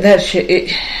 man. That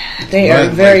shit, they are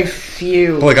very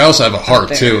few. Like, I also have a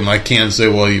heart too, and I can't say,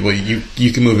 well,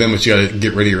 you can move in, but you got to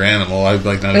get rid of your animal. I'd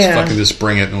like, no, fucking just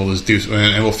bring it, and we'll just do,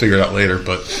 and we'll figure it out later.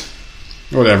 But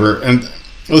whatever. And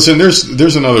listen,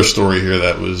 there's another story here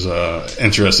that was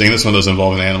interesting. This one doesn't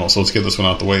involve an animal, so let's get this one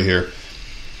out the way here.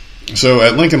 So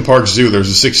at Lincoln Park Zoo,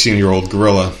 there's a 16-year-old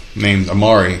gorilla named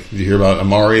Amari. Did you hear about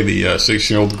Amari, the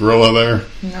 16-year-old gorilla there?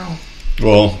 No.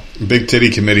 Well, Big Titty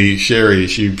Committee Sherry,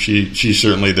 she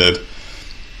certainly did.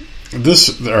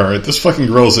 This fucking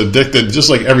girl's addicted, just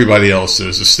like everybody else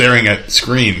is staring at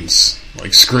screens,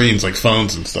 like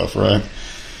phones and stuff, right?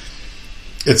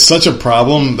 It's such a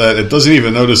problem that it doesn't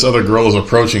even notice other girls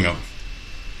approaching them.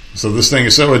 So this thing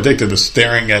is so addicted to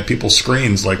staring at people's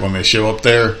screens, like when they show up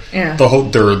there, they'll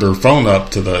hold their phone up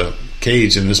to the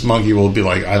cage, and this monkey will be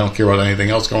like, I don't care about anything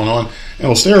else going on, and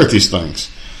will stare at these things.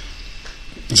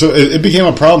 So it became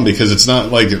a problem because it's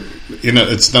not like,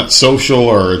 it's not social,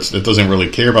 or it doesn't really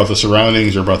care about the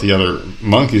surroundings or about the other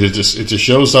monkeys. It just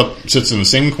shows up, sits in the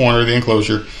same corner of the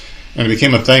enclosure, and it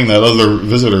became a thing that other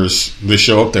visitors, they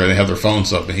show up there, they have their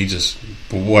phones up, and he just,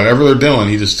 whatever they're doing,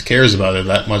 he just cares about it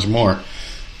that much more.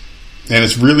 And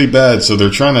it's really bad, so they're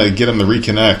trying to get him to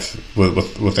reconnect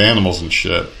with animals and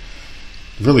shit.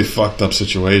 Really fucked up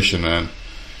situation, man.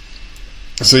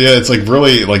 So yeah, it's like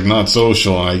really like not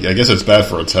social, and I guess it's bad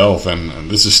for its health. And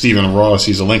this is Stephen Ross.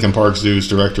 He's a Lincoln Park Zoo's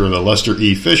director of the Lester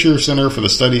E. Fisher Center for the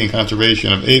Study and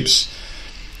Conservation of Apes.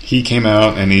 He came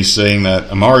out and he's saying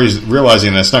that Amari's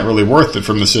realizing that it's not really worth it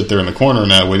for him to sit there in the corner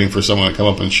now waiting for someone to come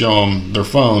up and show him their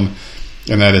phone,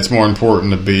 and that it's more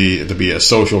important to be a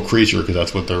social creature because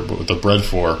that's what they're bred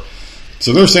for.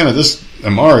 So they're saying that this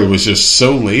Amari was just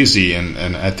so lazy and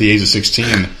at the age of 16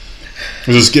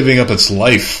 was just giving up its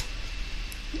life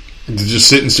to just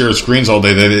sit and stare at screens all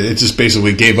day, that it just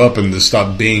basically gave up and just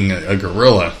stopped being a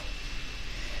gorilla.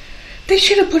 They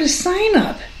should have put a sign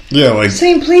up. Yeah, like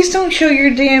saying, please don't show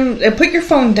your put your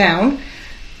phone down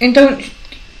and don't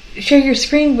share your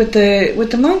screen with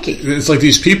the monkey. It's like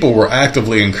these people were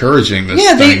actively encouraging this.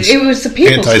 Yeah, it was the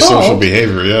people's antisocial fault.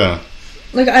 behavior. Yeah,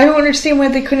 like I don't understand why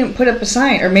they couldn't put up a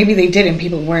sign, or maybe they did and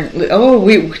people weren't.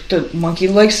 The monkey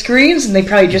likes screens, and they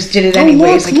probably just did it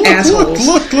anyways, assholes.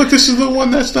 Look! This is the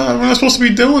one that's not. We're not supposed to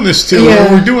be doing this to.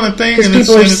 Yeah, we're doing a thing, and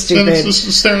people are stupid. It's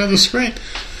just staring at the screen.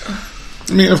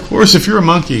 I mean, of course, if you're a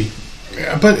monkey.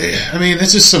 Yeah, but I mean,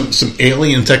 it's just some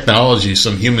alien technology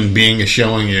some human being is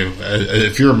showing you.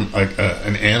 If you're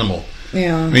an animal,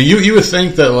 yeah. I mean, you would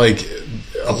think that like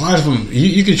a lot of them,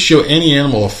 you could show any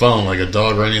animal a phone, like a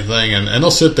dog or anything, and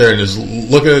they'll sit there and just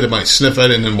look at it, they might sniff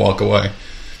at it, and then walk away.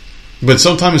 But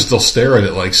sometimes they'll stare at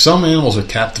it. Like some animals are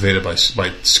captivated by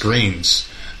screens.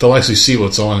 They'll actually see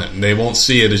what's on it, and they won't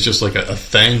see it as just like a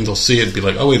thing. They'll see it and be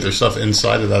like, oh wait, there's stuff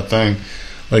inside of that thing.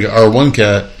 Like our one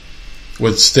cat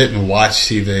would sit and watch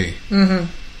TV. Mm-hmm.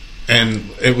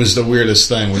 And it was the weirdest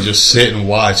thing. We'd just sit and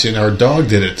watch. And our dog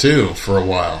did it too for a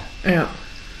while. Yeah.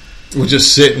 We'd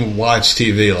just sit and watch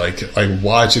TV, like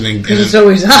watch and then... Because it's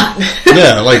always on.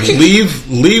 Yeah, like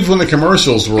leave when the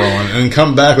commercials were on and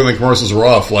come back when the commercials were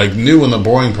off. Like knew when the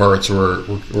boring parts were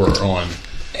on.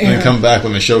 And then come back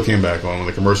when the show came back on, when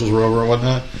the commercials were over and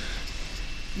whatnot.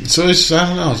 So it's, I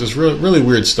don't know, it's just really, really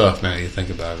weird stuff, man, you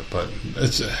think about it. But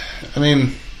it's, I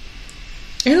mean...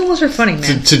 Animals are funny,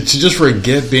 man. To just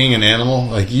forget being an animal,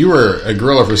 like you were a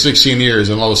gorilla for 16 years,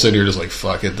 and all of a sudden you're just like,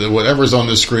 fuck it. Whatever's on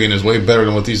this screen is way better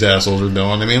than what these assholes are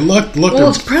doing. I mean, look,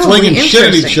 they're flinging shit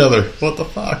at each other. What the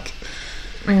fuck?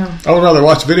 Yeah. I would rather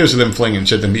watch videos of them flinging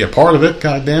shit than be a part of it.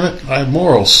 God damn it, I have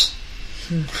morals.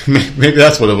 Maybe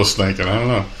that's what it was thinking. I don't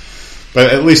know.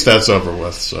 But at least that's over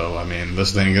with. So I mean,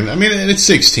 this thing. I mean, it's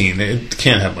 16. It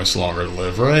can't have much longer to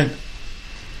live, right?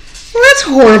 Well, that's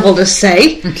horrible to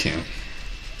say. It can't.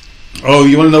 Oh,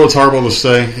 you want to know what's horrible to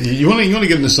say? You want to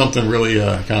get into something really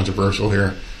controversial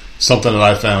here, something that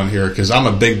I found here, because I'm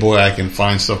a big boy. I can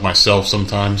find stuff myself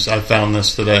sometimes. I found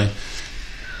this today.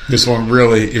 This one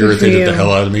really irritated the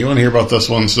hell out of me. You want to hear about this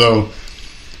one? So,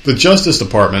 the Justice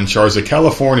Department charged a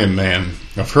California man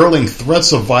of hurling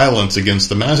threats of violence against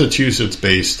the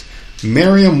Massachusetts-based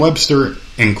Merriam-Webster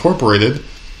Incorporated.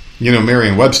 You know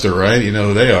Merriam-Webster, right? You know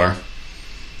who they are.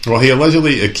 Well, he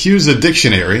allegedly accused the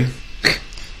dictionary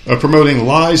of promoting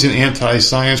lies and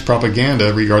anti-science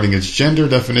propaganda regarding its gender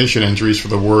definition entries for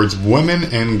the words women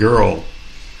and girl.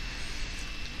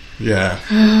 Yeah.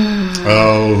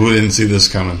 Oh, who didn't see this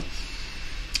coming?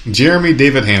 Jeremy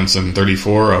David Hansen,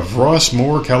 34, of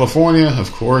Rossmore, California,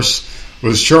 of course,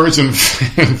 was charged in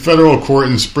federal court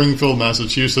in Springfield,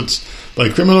 Massachusetts, by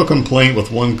criminal complaint with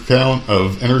one count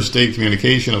of interstate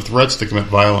communication of threats to commit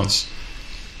violence.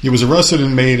 He was arrested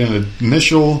and made an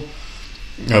initial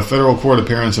federal court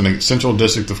appearance in the Central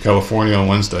District of California on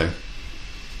Wednesday.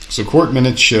 So court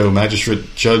minutes show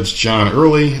Magistrate Judge John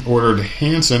Early ordered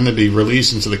Hansen to be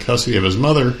released into the custody of his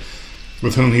mother,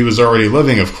 with whom he was already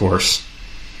living, of course.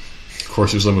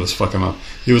 course, he was living with his fucking mom.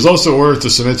 He was also ordered to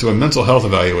submit to a mental health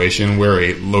evaluation, wear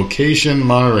a location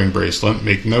monitoring bracelet,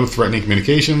 make no threatening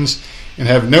communications, and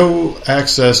have no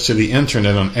access to the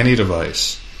internet on any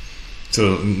device.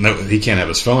 So no, he can't have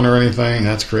his phone or anything.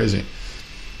 That's crazy.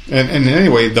 And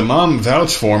anyway, the mom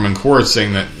vouched for him in court,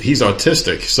 saying that he's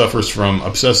autistic, suffers from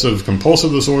obsessive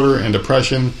compulsive disorder and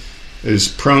depression, is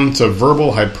prone to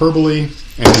verbal hyperbole,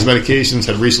 and his medications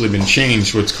had recently been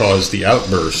changed, which caused the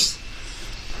outburst.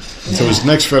 And so his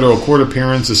next federal court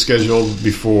appearance is scheduled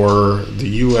before the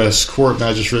U.S. Court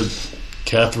Magistrate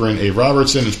Catherine A.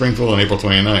 Robertson in Springfield on April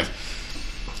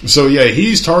 29th. So yeah,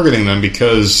 he's targeting them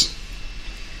because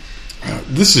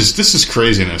this is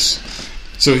craziness.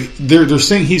 So they're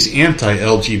saying he's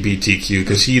anti-LGBTQ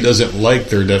because he doesn't like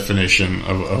their definition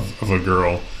of a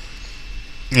girl.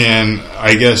 And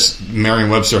I guess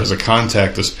Merriam-Webster has a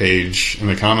contact us page in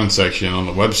the comment section on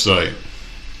the website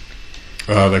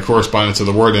that corresponded to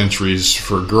the word entries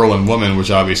for girl and woman, which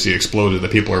obviously exploded. The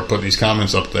people are putting these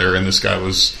comments up there, and this guy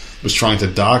was trying to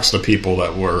dox the people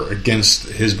that were against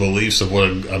his beliefs of what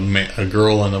a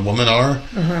girl and a woman are.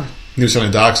 Uh-huh. He was trying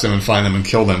to dox them and find them and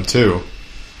kill them too.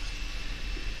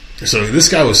 So this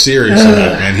guy was serious about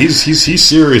it, man. He's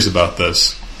serious about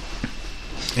this.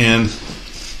 And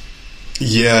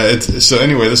yeah, so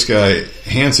anyway, this guy,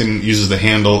 Hansen, uses the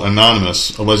handle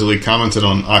Anonymous, allegedly commented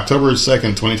on October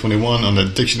 2nd, 2021 on the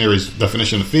dictionary's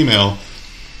definition of female,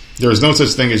 there is no such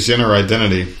thing as gender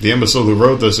identity. The imbecile who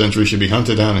wrote this entry should be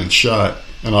hunted down and shot,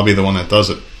 and I'll be the one that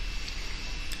does it.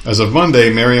 As of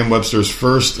Monday, Merriam-Webster's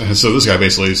first... And so this guy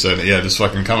basically said, yeah, just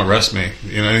fucking come arrest me.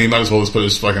 You know, he might as well just put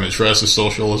his fucking address, his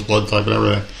social, his blood type, and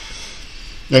everything.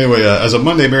 Anyway, as of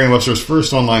Monday, Merriam-Webster's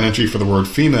first online entry for the word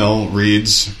female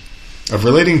reads, of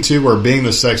relating to or being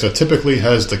the sex that typically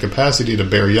has the capacity to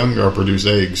bear young or produce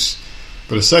eggs.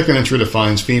 But a second entry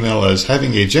defines female as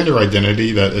having a gender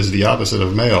identity that is the opposite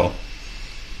of male.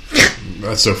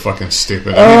 That's so fucking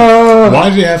stupid. I mean, why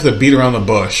do they have to beat around the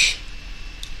bush?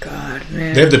 God,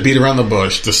 man. They have to beat around the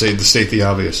bush to state the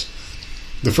obvious.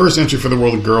 The first entry for the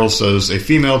word girl says a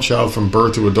female child from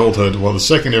birth to adulthood, while the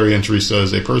secondary entry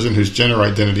says a person whose gender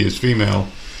identity is female.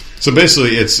 So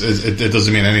basically, it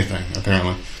doesn't mean anything,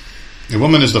 apparently. A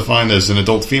woman is defined as an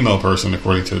adult female person,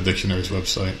 according to the dictionary's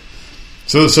website.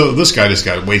 So this guy just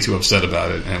got way too upset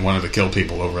about it and wanted to kill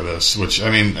people over this, which,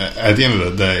 I mean, at the end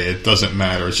of the day, it doesn't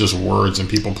matter. It's just words and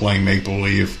people playing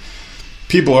make-believe.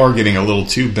 People are getting a little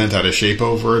too bent out of shape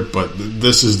over it, but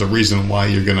this is the reason why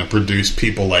you're going to produce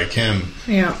people like him,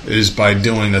 is by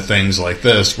doing the things like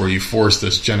this, where you force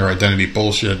this gender identity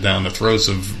bullshit down the throats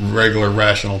of regular,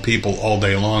 rational people all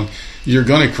day long. You're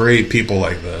going to create people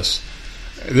like this.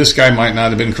 This guy might not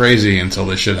have been crazy until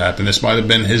this shit happened. This might have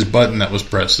been his button that was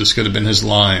pressed. This could have been his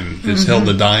line, his hill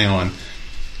to die on.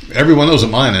 Everyone knows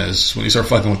what mine is when you start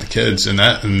fucking with the kids, and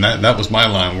that was my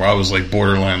line, where I was like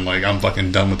borderline, like I'm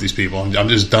fucking done with these people. I'm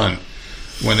just done.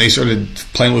 When they started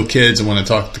playing with kids and when I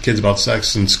talked to kids about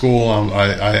sex in school,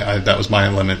 I that was my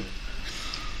limit.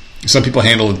 Some people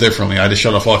handle it differently. I just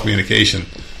shut off all communication.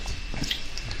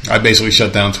 I basically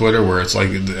shut down Twitter, where it's like,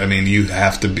 I mean,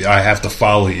 I have to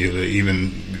follow you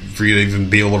for you to even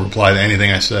be able to reply to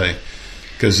anything I say.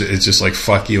 Because it's just like,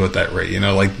 fuck you at that rate, you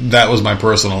know? Like, that was my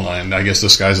personal line. I guess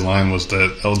this guy's line was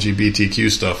the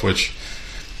LGBTQ stuff, which,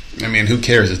 I mean, who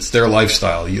cares? It's their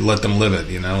lifestyle. You let them live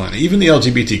it, you know? And even the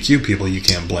LGBTQ people you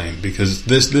can't blame, because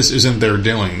this isn't their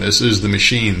doing. This is the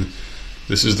machine.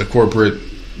 This is the corporate,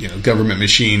 government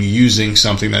machine using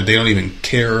something that they don't even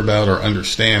care about or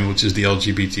understand, which is the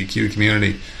LGBTQ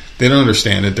community. They don't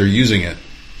understand it. They're using it.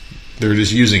 They're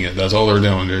just using it. That's all they're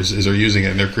doing is they're using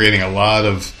it, and they're creating a lot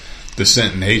of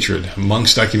dissent and hatred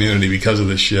amongst that community because of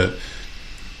this shit.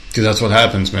 Because that's what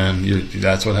happens, man.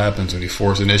 That's what happens when you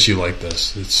force an issue like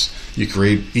this. You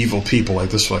create evil people like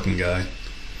this fucking guy.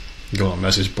 You go on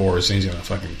message boards saying he's gonna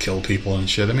fucking kill people and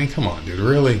shit. I mean, come on, dude.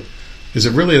 Really? Is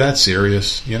it really that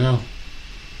serious?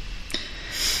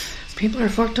 People are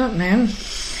fucked up, man.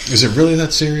 Is it really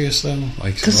that serious though?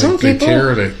 Some they people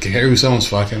care who someone's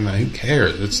fucking. Who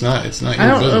cares? It's not your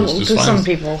business. Just to some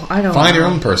people, I don't find know. your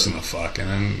own person to fuck,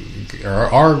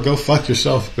 or go fuck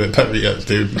yourself. But yeah,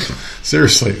 dude,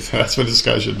 seriously, that's what this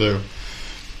guy should do.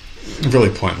 Really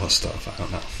pointless stuff. I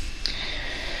don't know.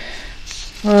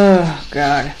 Oh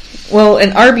God. Well,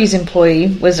 an Arby's employee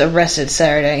was arrested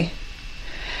Saturday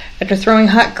after throwing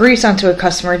hot grease onto a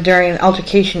customer during an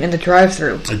altercation in the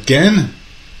drive-thru. Again?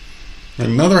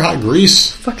 Another hot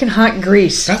grease? Fucking hot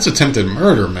grease. That's attempted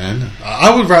murder, man.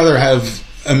 I would rather have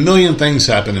a million things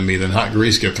happen to me than hot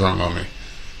grease get thrown on me.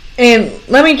 And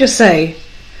let me just say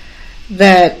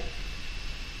that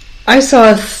I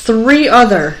saw 3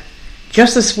 other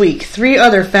just this week, 3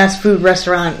 other fast food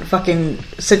restaurant fucking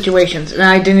situations, and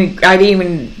I didn't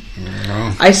even.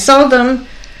 No. I saw them.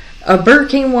 A Burger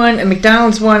King one, a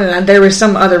McDonald's one, and there was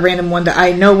some other random one that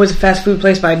I know was a fast food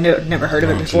place, but I'd never heard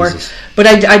of it before. Jesus. But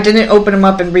I didn't open them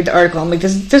up and read the article. I'm like,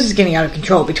 this is getting out of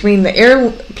control. Between the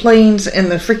airplanes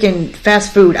and the freaking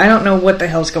fast food, I don't know what the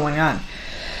hell's going on.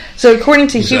 So according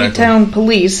to Hueytown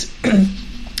Police,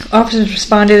 officers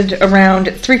responded around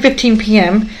 3:15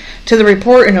 p.m. to the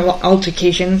report of an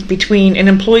altercation between an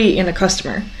employee and a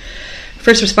customer.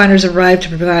 First responders arrived to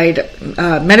provide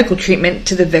medical treatment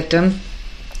to the victim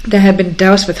that had been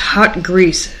doused with hot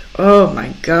grease. Oh my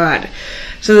god.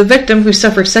 So the victim, who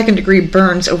suffered second-degree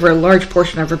burns over a large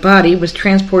portion of her body, was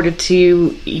transported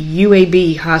to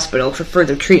UAB Hospital for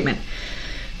further treatment.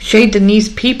 Shay Denise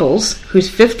Peoples, who's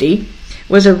 50,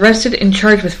 was arrested and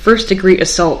charged with first-degree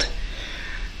assault.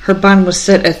 Her bond was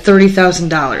set at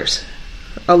 $30,000.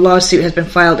 A lawsuit has been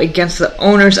filed against the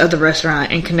owners of the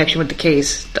restaurant in connection with the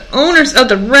case. The owners of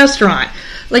the restaurant!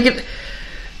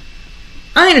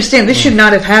 I understand this should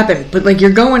not have happened, but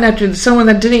you're going after someone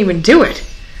that didn't even do it.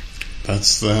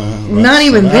 That's not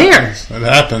even there. It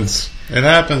happens. It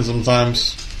happens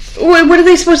sometimes. What are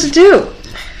they supposed to do?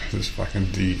 Just fucking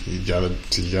you gotta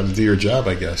do your job,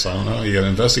 I guess. I don't know. You gotta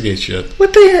investigate shit.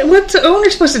 What's the owner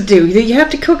supposed to do? You have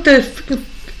to cook the freaking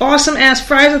awesome ass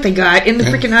fries that they got in the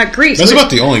freaking hot grease. That's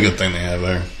about the only good thing they have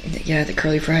there. Yeah, the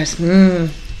curly fries.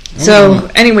 So,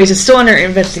 anyways, it's still under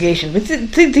investigation. But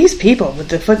these people, with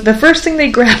the first thing they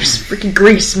grab is freaking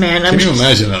grease, man. Can you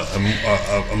imagine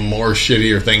a more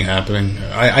shittier thing happening?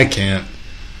 I can't.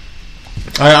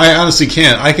 I honestly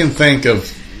can't. I can think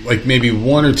of maybe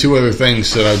 1 or 2 other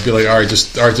things that I'd be like, all right,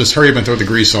 just hurry up and throw the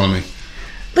grease on me.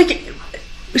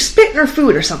 Spit in her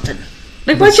food or something.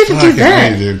 Why'd you have to do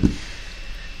that? Dude.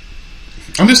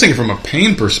 I'm just thinking from a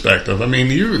pain perspective. I mean,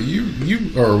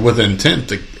 you are with intent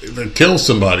to kill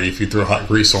somebody if you throw hot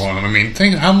grease on them. I mean,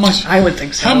 think how much. I would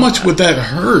think so. How much would that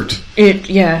hurt?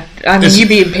 Yeah. I mean, you'd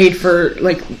be paid for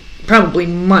probably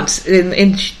months,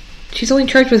 and she's only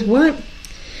charged with what?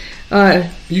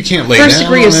 You can't lay down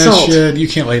on that shit. You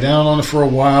can't lay down on it for a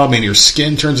while. I mean, your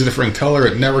skin turns a different color.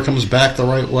 It never comes back the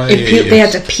right way. They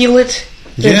have to peel it.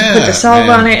 They have to put the salve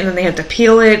on it, and then they have to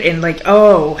peel it, and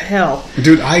oh hell,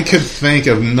 dude! I could think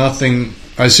of nothing.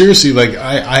 Seriously,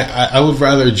 I would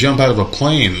rather jump out of a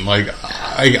plane.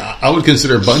 I would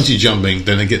consider bungee jumping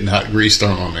than getting hot grease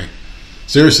thrown on me.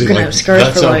 Seriously, that's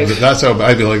how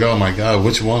I'd be like, oh my god,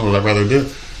 which one would I rather do?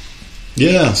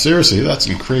 Yeah, seriously, that's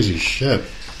some crazy shit.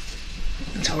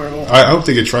 It's horrible. I hope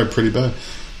they get tried pretty bad.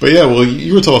 But yeah, well,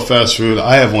 you were talking fast food.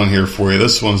 I have one here for you.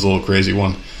 This one's a little crazy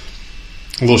one.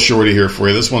 A little shorty here for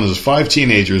you. This one is 5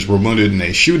 teenagers were wounded in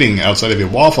a shooting outside of a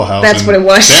Waffle House. That's what it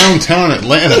was. Downtown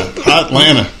Atlanta. Hot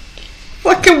Atlanta.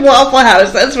 Fucking Waffle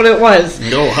House. That's what it was.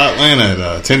 Good old Hot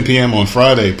Atlanta at 10 p.m. on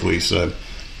Friday, police said.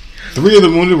 3 of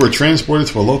the wounded were transported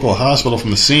to a local hospital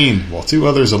from the scene, while 2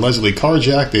 others allegedly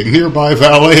carjacked a nearby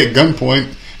valet at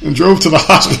gunpoint and drove to the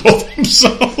hospital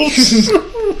themselves.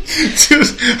 Dude,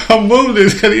 I'm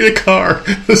wounded. I need a car.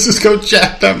 Let's just go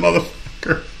jack that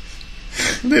motherfucker.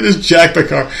 They just jacked the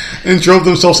car and drove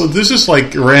themselves. This is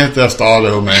like Grand Theft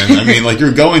Auto, man. I mean,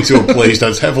 you're going to a place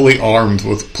that's heavily armed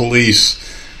with police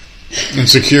and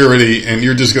security, and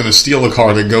you're just going to steal a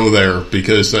car to go there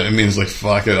because it means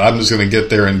fuck it. I'm just going to get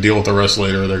there and deal with the rest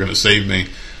later. They're going to save me.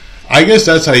 I guess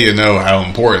that's how you know how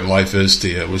important life is to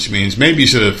you, which means maybe you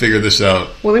should have figured this out.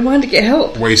 Well, they wanted to get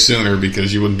help way sooner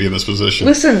because you wouldn't be in this position.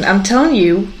 Listen, I'm telling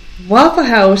you, Waffle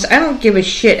House, I don't give a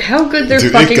shit how good their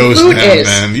fucking food is.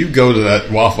 Man. You go to that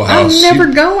Waffle House. I'm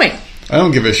never going. I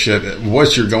don't give a shit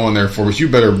what you're going there for, but you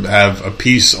better have a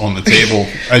piece on the table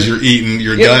as you're eating.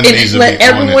 Your gun needs to be on it. Let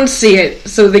everyone see it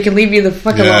so they can leave you the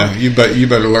fuck alone. You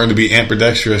better learn to be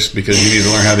ambidextrous because you need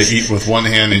to learn how to eat with one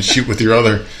hand and shoot with your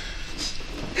other.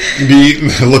 Be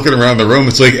eating, looking around the room.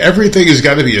 It's everything has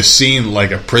got to be a scene, like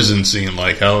a prison scene,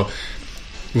 like how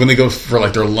when they go for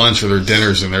their lunch or their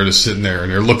dinners and they're just sitting there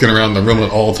and they're looking around the room at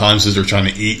all times as they're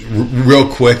trying to eat real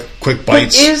quick bites.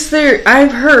 But is there?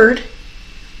 I've heard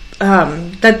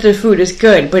that the food is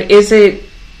good, but is it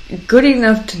good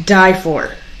enough to die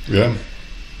for? Yeah.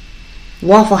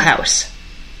 Waffle House.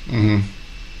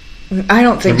 Mm-hmm. I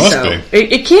don't think so.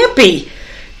 It can't be.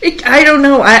 I don't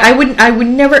know. I would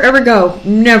never ever go.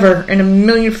 Never in a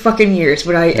million fucking years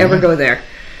would I ever go there.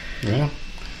 Yeah.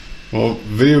 Well,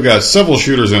 video got several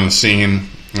shooters in the scene,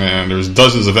 and there's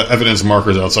dozens of evidence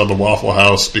markers outside the Waffle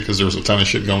House because there's a ton of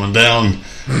shit going down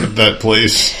at that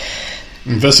place.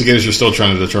 Investigators are still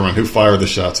trying to determine who fired the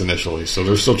shots initially, so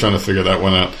they're still trying to figure that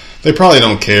one out. They probably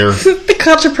don't care. The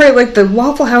cops are probably like, the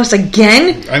Waffle House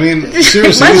again? I mean,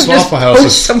 seriously, these Waffle Houses...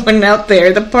 Post someone out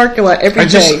there, the parking lot, every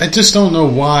day. I just don't know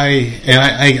why, and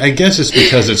I guess it's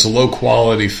because it's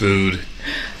low-quality food.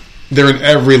 They're in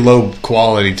every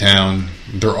low-quality town.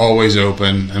 They're always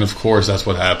open, and of course that's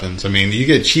what happens. I mean, you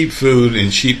get cheap food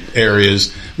in cheap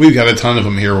areas. We've got a ton of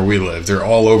them here where we live. They're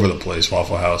all over the place,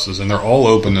 Waffle Houses, and they're all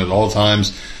open at all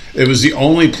times. It was the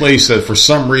only place that for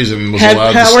some reason was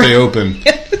allowed to stay open.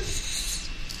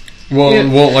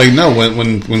 Well, like, no,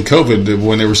 when COVID,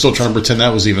 when they were still trying to pretend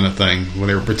that was even a thing, when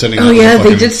they were pretending that was a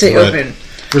fucking they did stay open.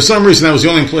 For some reason, that was the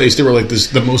only place. They were like,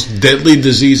 the most deadly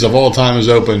disease of all time is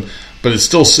open, but it's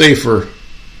still safer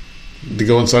to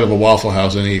go inside of a Waffle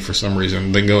House and eat for some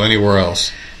reason than go anywhere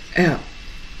else. Yeah.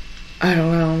 I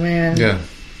don't know, man. Yeah.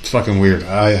 It's fucking weird.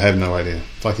 I have no idea.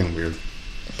 Fucking weird.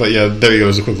 But yeah, there you go.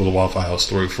 There's a quick little Waffle House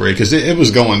story for you. Because it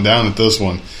was going down at this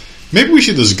one. Maybe we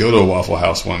should just go to a Waffle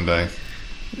House one day.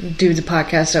 Do the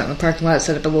podcast out in the parking lot,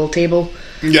 set up a little table.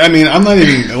 Yeah, I mean, I'm not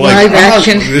even... Live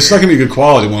action. It's not going to be a good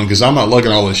quality one because I'm not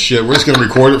lugging all this shit. We're just going to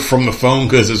record it from the phone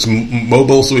because it's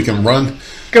mobile so we can run.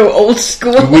 Go old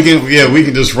school. We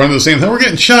can just run the same thing. We're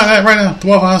getting shot at right now. The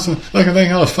Waffle House. Like I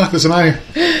think, oh fuck, this out here.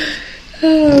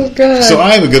 Oh god. So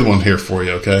I have a good one here for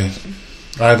you. Okay,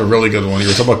 I have a really good one.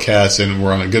 You're talking about cats, and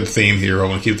we're on a good theme here. I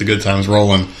want to keep the good times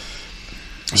rolling.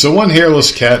 So one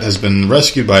hairless cat has been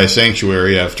rescued by a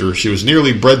sanctuary after she was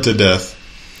nearly bred to death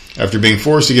after being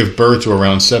forced to give birth to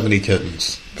around 70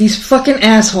 kittens. These fucking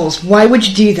assholes. Why would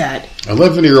you do that?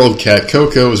 11-year-old cat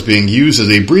Coco is being used as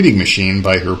a breeding machine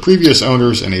by her previous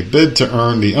owners in a bid to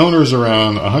earn the owners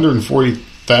around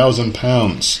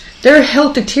 £140,000. Their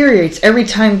health deteriorates every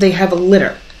time they have a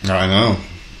litter. I know.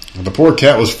 The poor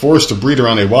cat was forced to breed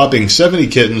around a whopping 70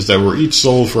 kittens that were each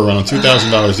sold for around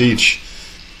 $2,000 each.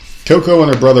 Coco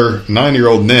and her brother,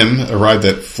 9-year-old Nim, arrived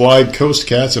at Flied Coast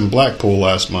Cats in Blackpool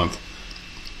last month.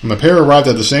 When the pair arrived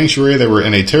at the sanctuary, they were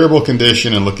in a terrible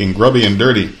condition and looking grubby and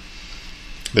dirty.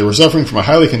 They were suffering from a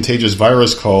highly contagious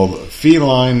virus called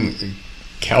feline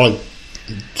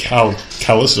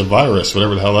calicivirus,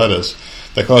 whatever the hell that is,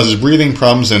 that causes breathing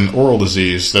problems and oral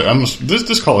disease.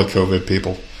 Just call it COVID,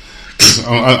 people.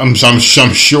 I'm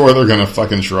sure they're going to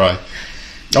fucking try.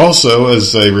 Also,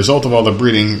 as a result of all the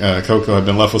breeding, Coco had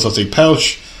been left with such a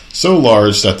pouch so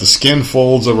large that the skin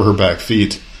folds over her back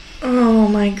feet. Oh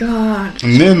my god.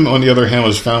 Nim, on the other hand,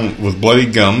 was found with bloody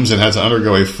gums and had to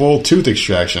undergo a full tooth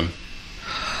extraction.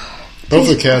 Both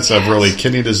the cats have early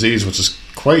kidney disease, which is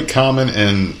quite common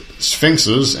in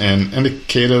sphinxes and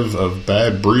indicative of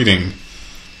bad breeding.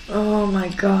 Oh my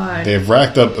god. They have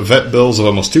racked up vet bills of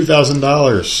almost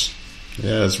 $2,000.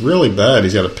 Yeah, it's really bad.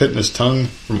 He's got a pit in his tongue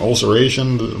from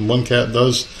ulceration. One cat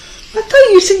does. I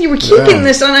thought you said you were keeping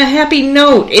this on a happy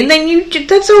note, and then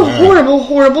that's a horrible,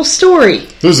 horrible story.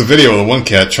 There's a video of the one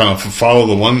cat trying to follow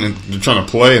the one, and they're trying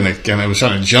to play, and it was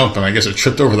trying to jump, and I guess it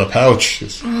tripped over the pouch.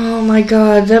 Oh my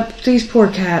god, these poor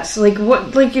cats. Like,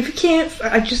 what, like, if you can't,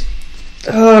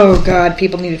 oh god,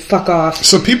 people need to fuck off.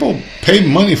 So people pay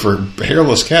money for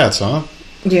hairless cats, huh?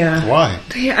 Yeah. Why?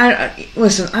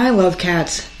 Listen, I love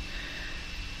cats.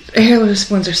 Hairless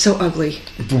ones are so ugly.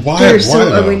 But why? They're so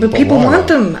ugly, but people want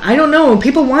them. I don't know.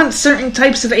 People want certain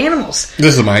types of animals.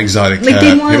 This is my exotic cat.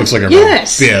 He looks like a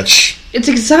bitch. It's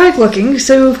exotic looking,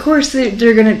 so of course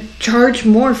they're going to charge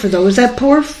more for those. That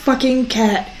poor fucking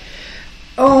cat.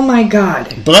 Oh my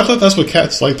god. But I thought that's what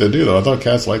cats like to do, though. I thought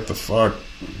cats like to fuck.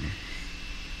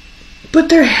 But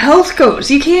their health goes.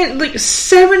 You can't,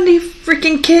 70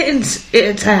 freaking kittens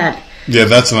it's had. Yeah,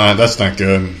 that's not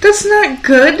good. That's not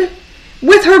good.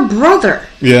 With her brother.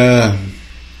 Yeah.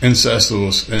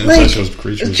 Incestuous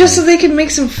creatures. Just so they can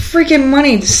make some freaking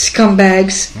money, the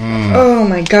scumbags. Oh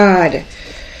my god.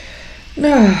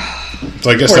 No.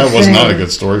 So I guess that was not a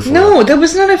good story for her. No, that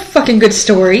was not a fucking good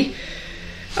story.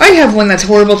 I have one that's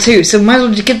horrible too, so might as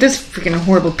well just get this freaking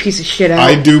horrible piece of shit out.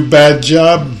 I do bad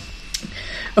job.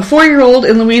 A 4-year-old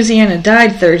in Louisiana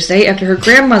died Thursday after her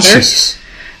grandmother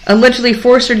allegedly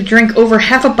forced her to drink over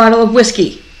half a bottle of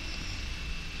whiskey.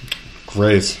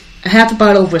 Great. A half a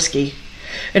bottle of whiskey.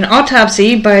 An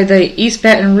autopsy by the East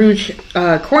Baton Rouge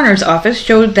coroner's office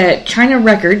showed that China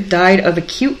Record died of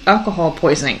acute alcohol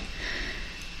poisoning.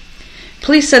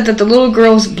 Police said that the little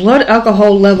girl's blood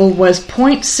alcohol level was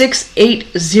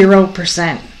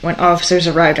 0.680% when officers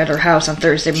arrived at her house on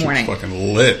Thursday morning. She's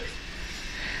fucking lit.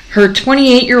 Her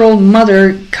 28-year-old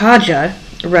mother, Kaja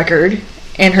Record,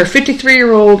 and her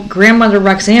 53-year-old grandmother,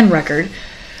 Roxanne Record,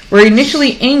 were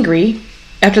initially angry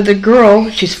after the girl,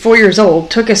 she's 4 years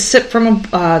old, took a sip from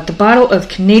the bottle of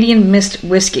Canadian Mist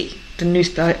whiskey.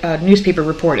 the newspaper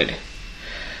reported.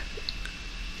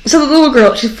 So the little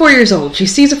girl, she's 4 years old. She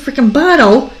sees a freaking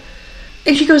bottle,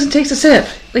 and she goes and takes a sip.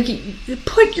 Like,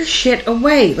 put your shit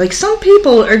away. Like, some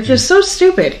people are just so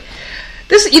stupid.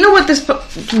 This, you know what?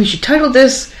 We should title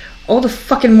this "All the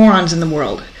Fucking Morons in the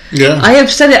World." Yeah. I have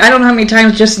said it I don't know how many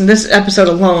times just in this episode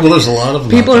alone. Well, there's a lot of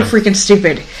them. People are freaking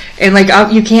stupid. And, like,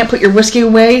 you can't put your whiskey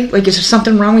away. Like, is there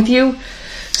something wrong with you?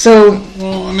 So...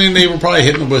 Well, I mean, they were probably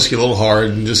hitting the whiskey a little hard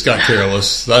and just got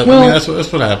careless. That's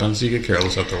what happens. You get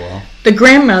careless after a while. The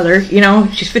grandmother, you know,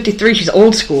 she's 53, she's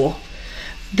old school,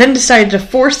 then decided to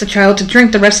force the child to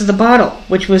drink the rest of the bottle,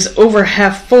 which was over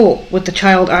half full, with the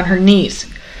child on her knees.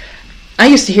 I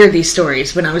used to hear these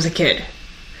stories when I was a kid.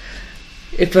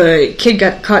 If a kid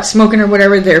got caught smoking or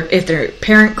whatever, if their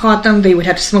parent caught them, they would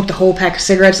have to smoke the whole pack of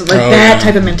cigarettes. Like that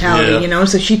type of mentality, you know?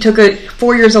 So she took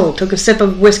 4 years old, took a sip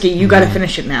of whiskey. You got to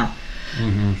finish it now.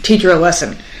 Teach her a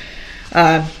lesson.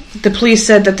 The police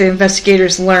said that the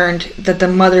investigators learned that the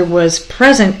mother was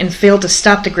present and failed to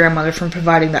stop the grandmother from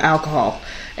providing the alcohol,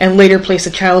 and later placed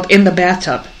the child in the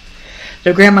bathtub.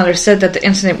 The grandmother said that the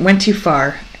incident went too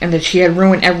far and that she had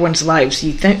ruined everyone's lives.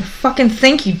 You fucking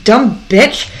think, you dumb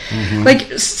bitch?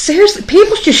 Like, seriously,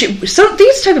 people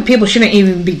these type of people shouldn't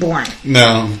even be born.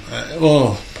 No,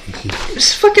 well,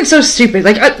 it's fucking so stupid.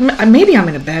 Like, maybe I'm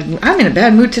in a bad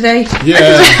mood today.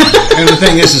 Yeah, and the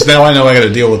thing is now I know I got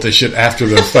to deal with this shit after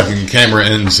the fucking camera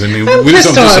ends. I mean, we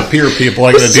just don't disappear, people.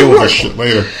 I got to deal with this shit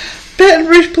later. Baton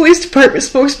Rouge Police Department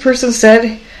spokesperson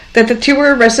said that the two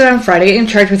were arrested on Friday and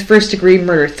charged with first-degree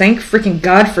murder. Thank freaking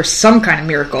God for some kind of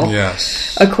miracle.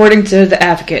 Yes. According to the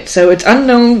advocate. So it's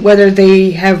unknown whether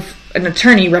they have an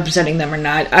attorney representing them or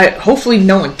not. Hopefully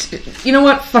no one... You know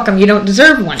what? Fuck them. You don't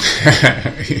deserve one.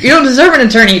 You don't deserve an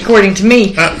attorney, according to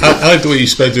me. I like the way you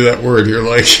sped through that word. You're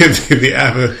like the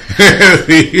advocate.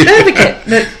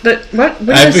 What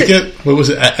advocate? What was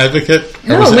it? Advocate?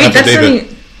 No, wait,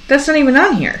 that's not even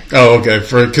on here. Oh, okay.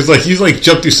 Because you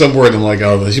jumped through some word, and I'm like,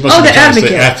 oh, she must be trying to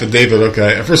say affidavit.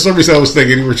 Okay. For some reason, I was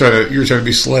thinking you were trying to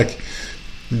be slick.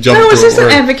 It's just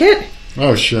an advocate.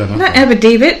 Oh shit! Okay. Not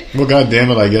affidavit. Well, God damn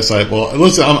it! I guess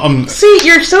listen. I'm. See,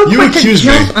 you're so quick to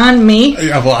jump on me.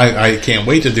 Yeah, well, I can't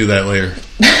wait to do that later.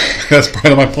 That's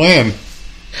part of my plan.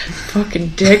 Fucking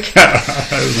dick.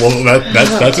 Well,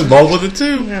 that's involved with it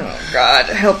too. Oh God,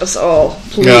 help us all,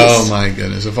 please. Oh my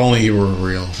goodness! If only he were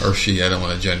real, or she. I don't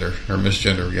want to gender or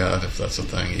misgender God, if that's a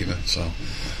thing, even so.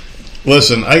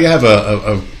 Listen, I have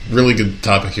a really good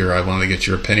topic here. I wanted to get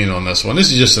your opinion on this one.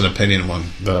 This is just an opinion one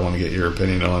that I want to get your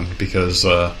opinion on because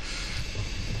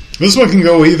this one can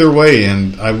go either way,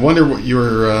 and I wonder what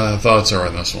your thoughts are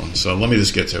on this one. So let me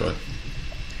just get to it.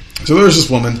 So there's this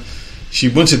woman. She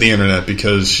went to the internet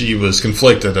because she was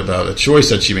conflicted about a choice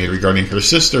that she made regarding her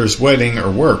sister's wedding or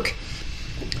work.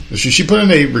 She put in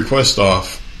a request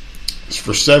off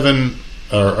for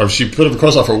she put a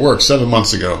request off for work 7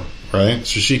 months ago. Right?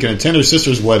 So she can attend her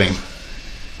sister's wedding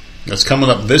that's coming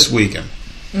up this weekend.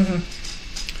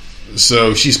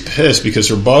 So she's pissed because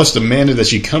her boss demanded that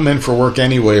she come in for work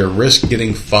anyway or risk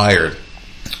getting fired.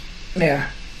 Yeah.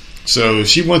 So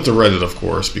she went to Reddit, of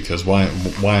course, because why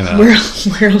not? Where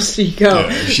else do you go?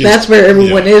 Yeah, that's where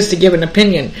everyone is to give an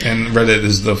opinion. And Reddit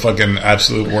is the fucking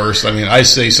absolute worst. I mean, I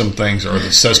say some things are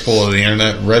the cesspool of the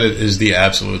internet. Reddit is the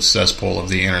absolute cesspool of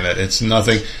the internet. It's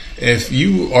nothing... If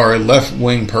you are a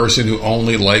left-wing person who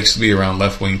only likes to be around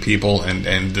left-wing people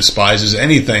and despises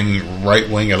anything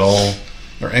right-wing at all,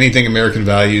 or anything American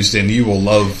values, then you will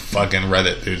love fucking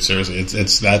Reddit, dude. Seriously,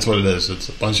 it's that's what it is. It's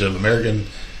a bunch of American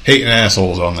hating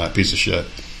assholes on that piece of shit.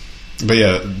 But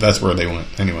yeah, that's where they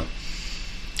went. Anyway.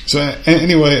 So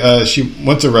anyway, she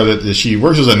went to Reddit. She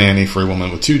works as a nanny for a woman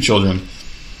with 2 children.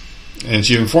 And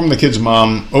she informed the kid's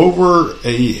mom over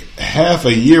half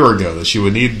a year ago that she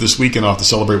would need this weekend off to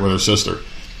celebrate with her sister.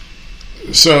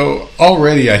 So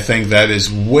already I think that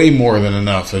is way more than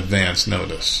enough advance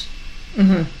notice.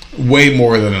 Way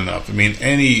more than enough. I mean,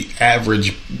 any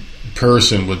average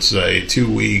person would say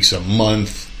 2 weeks, a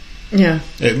month. Yeah.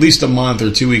 At least a month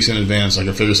or 2 weeks in advance, I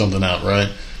can figure something out,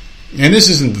 right? And this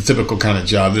isn't the typical kind of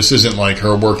job. This isn't like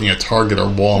her working at Target or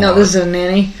Walmart. No, this is a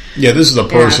nanny. Yeah, this is a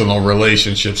personal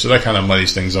relationship, so that kind of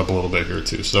muddies things up a little bit here,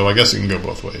 too. So I guess it can go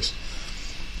both ways.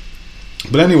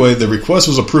 But anyway, the request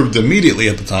was approved immediately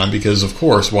at the time because, of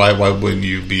course, why wouldn't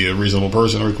you be a reasonable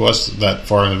person to request that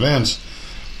far in advance?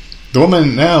 The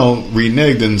woman now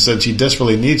reneged and said she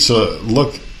desperately needs her to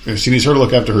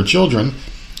look after her children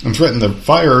and threatened to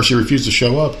fire her if she refused to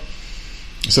show up.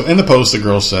 So in the post, the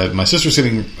girl said, "My sister's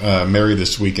getting married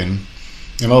this weekend,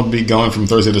 and I'll be gone from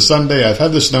Thursday to Sunday. I've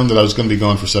had this known that I was going to be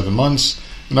gone for 7 months,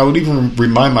 and I would even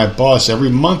remind my boss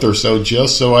every month or so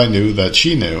just so I knew that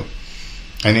she knew.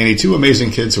 I nanny 2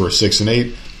 amazing kids who are 6 and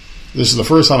 8. This is the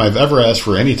first time I've ever asked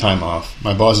for any time off.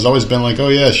 My boss has always been like, oh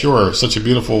yeah, sure, such a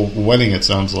beautiful wedding it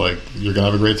sounds like. You're going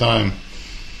to have a great time.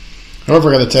 However,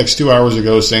 I got a text 2 hours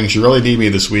ago saying she really needed me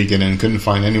this weekend and couldn't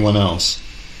find anyone else.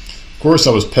 Of course,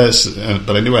 I was pissed,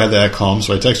 but I knew I had to act calm,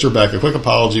 so I texted her back a quick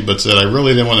apology, but said I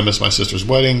really didn't want to miss my sister's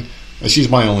wedding, as she's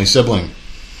my only sibling.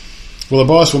 Well, the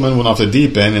boss woman went off the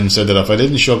deep end and said that if I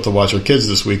didn't show up to watch her kids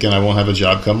this weekend, I won't have a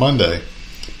job come Monday.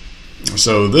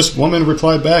 So this woman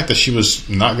replied back that she was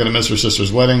not going to miss her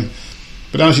sister's wedding,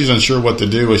 but now she's unsure what to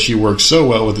do as she works so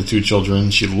well with the 2 children.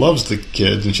 She loves the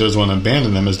kids and she doesn't want to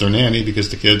abandon them as their nanny because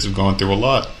the kids have gone through a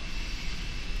lot.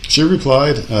 She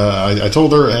replied, I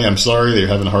told her, hey, I'm sorry that you're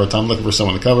having a hard time looking for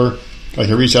someone to cover. I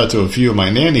can reach out to a few of my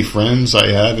nanny friends I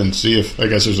have and see if, I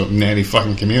guess there's a nanny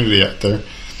fucking community out there,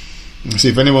 and see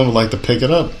if anyone would like to pick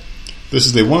it up. This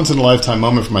is the once-in-a-lifetime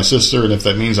moment for my sister, and if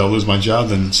that means I'll lose my job,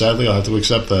 then sadly I'll have to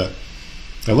accept that.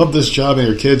 I love this job and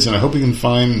your kids, and I hope you can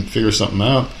figure something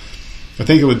out. I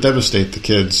think it would devastate the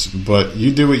kids, but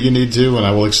you do what you need to, and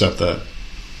I will accept that.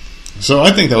 So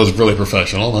I think that was really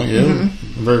professional, don't you?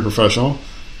 Mm-hmm. Very professional.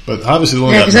 But obviously the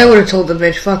one because I would have told the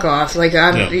bitch, fuck off. Like,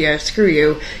 screw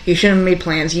you. You shouldn't have made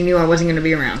plans. You knew I wasn't going to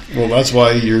be around. Well, that's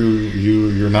why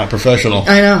you're not professional.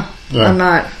 I know. Yeah. I'm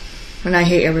not. And I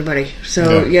hate everybody.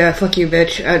 So, yeah fuck you,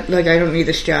 bitch. I don't need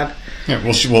this job. Yeah,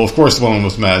 well, of course the woman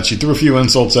was mad. She threw a few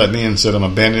insults at me and said I'm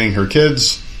abandoning her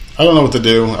kids. I don't know what to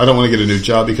do. I don't want to get a new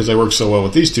job because I work so well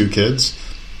with these 2 kids.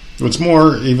 What's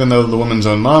more, even though the woman's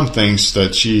own mom thinks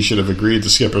that she should have agreed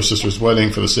to skip her sister's wedding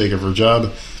for the sake of her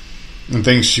job and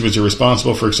thinks she was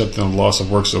irresponsible for accepting the loss of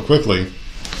work so quickly.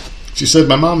 She said,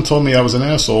 my mom told me I was an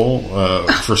asshole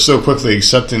for so quickly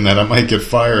accepting that I might get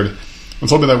fired and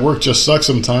told me that work just sucks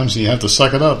sometimes and you have to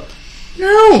suck it up.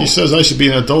 No. She says I should be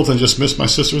an adult and just miss my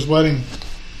sister's wedding.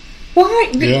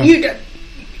 Why? Yeah.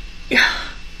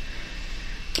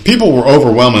 People were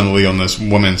overwhelmingly on this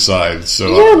woman's side. So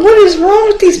yeah, what is wrong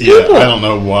with these people? I don't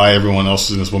know why everyone else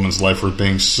in this woman's life were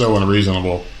being so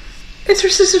unreasonable. It's her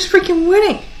sister's freaking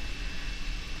wedding.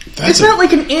 It's not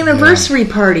like an anniversary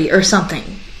party or something.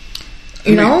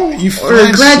 You know? Or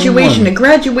a graduation. Someone. A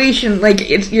graduation, like,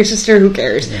 it's your sister, who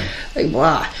cares? Yeah. Like,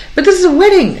 blah. But this is a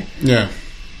wedding. Yeah.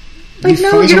 Like, you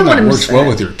don't want to miss works well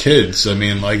with your kids. I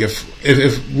mean, like,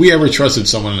 if we ever trusted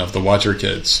someone enough to watch our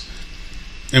kids,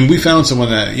 and we found someone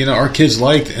that, our kids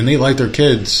liked, and they liked their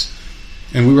kids,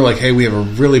 and we were like, hey, we have a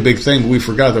really big thing, but we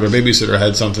forgot that our babysitter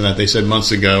had something that they said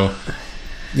months ago,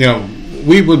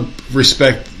 we would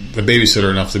respect the babysitter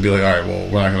enough to be like, all right, well,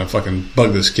 we're not going to fucking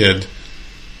bug this kid.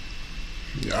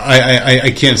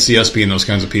 I can't see us being those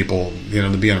kinds of people,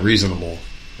 to be unreasonable.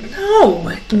 No,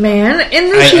 man. And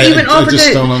then she even offered to... I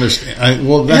just don't understand.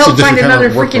 Well, that's a different kind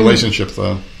of work relationship,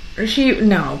 though.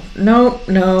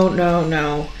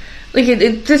 No. Like,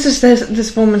 this is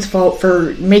this woman's fault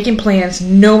for making plans,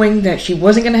 knowing that she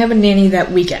wasn't going to have a nanny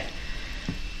that weekend.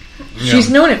 Yeah. She's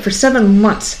known it for 7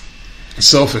 months.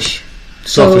 Selfish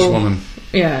woman.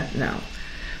 Yeah, no.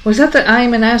 Was that the I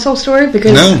am an asshole story?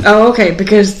 Because no. Oh, okay.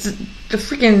 Because the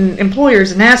freaking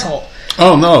employer's an asshole.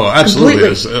 Oh no, absolutely.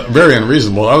 It's very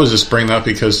unreasonable. I was just bringing that up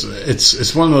because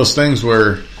it's one of those things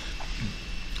where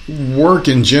work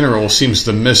in general seems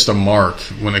to miss the mark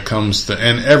when it comes to,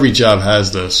 and every job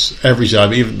has this. Every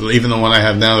job, even the one I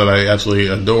have now that I absolutely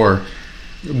adore,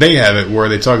 they have it where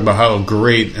they talk about how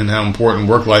great and how important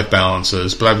work-life balance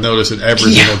is. But I've noticed at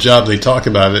every single job they talk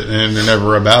about it and they're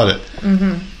never about it.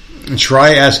 Mm-hmm.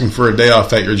 Try asking for a day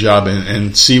off at your job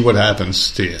and see what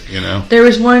happens to you. There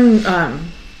was one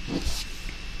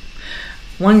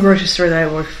grocery store that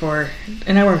I worked for,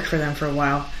 and I worked for them for a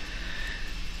while,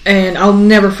 and I'll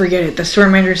never forget it. The store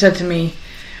manager said to me,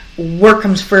 work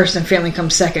comes first and family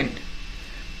comes second.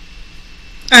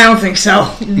 I don't think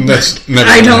so.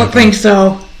 I don't think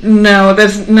so. No,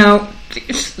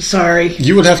 sorry.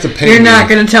 You would have to pay. You're not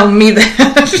going to tell me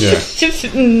that.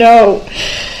 Yeah. No.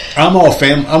 I'm all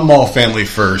family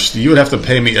first. You would have to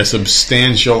pay me a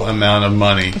substantial amount of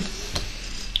money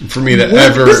for me to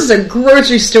ever... This is a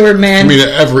grocery store, man. For me to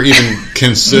ever even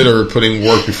consider putting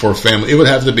work before family. It would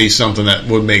have to be something that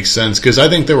would make sense. Because I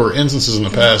think there were instances in the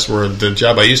past where the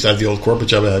job I used to have, the old corporate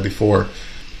job I had before,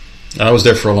 I was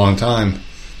there for a long time,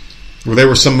 where there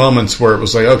were some moments where it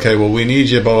was like, okay, well, we need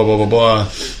you, blah, blah, blah, blah,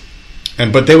 blah.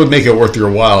 But they would make it worth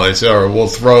your while. They'd say, all right, we'll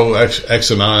throw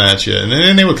X amount at you. And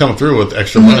then they would come through with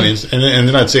extra money. And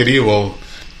then I'd say to you, well,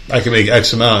 I can make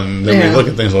X amount, and then we look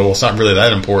at things like, well, it's not really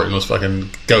that important. Let's fucking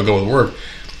go with work.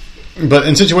 But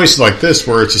in situations like this,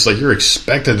 where it's just like you're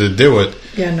expected to do it,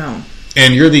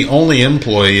 and you're the only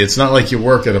employee, it's not like you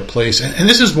work at a place. And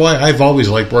this is why I've always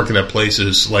liked working at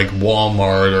places like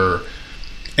Walmart or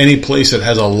any place that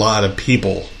has a lot of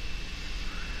people.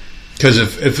 Because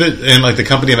if it, and like the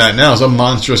company I'm at now is a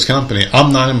monstrous company,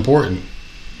 I'm not important.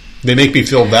 They make me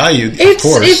feel valued, of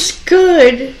course. It's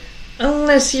good,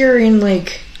 unless you're in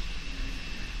like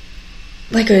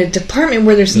a department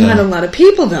where there's not a lot of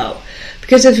people, though.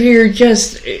 Because if you're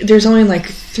there's only like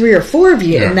 3 or 4 of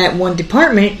you in that one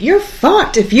department, you're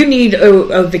fucked. If you need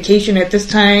a vacation at this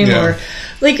time, or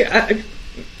like, I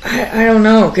don't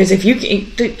know. Because if you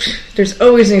can't, there's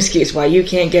always an excuse why you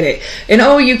can't get it. And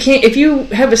you can't, if you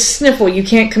have a sniffle, you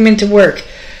can't come into work.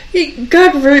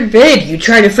 God forbid you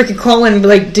try to freaking call in and be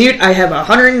like, dude, I have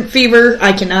 100 fever,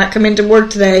 I cannot come into work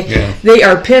today. Yeah. They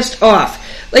are pissed off.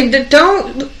 Like,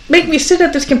 don't make me sit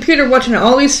at this computer watching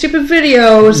all these stupid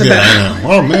videos about...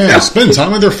 Oh, man, spend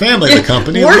time with their family. The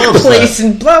company workplace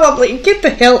and blah, blah, blah. Get the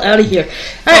hell out of here.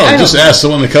 I just ask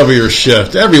someone to cover your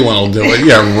shift. Everyone will do it.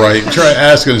 Yeah, right. Try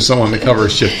asking someone to cover a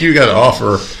shift. You got to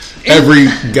offer every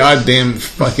goddamn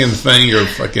fucking thing, your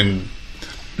fucking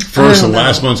first and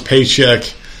last month's paycheck.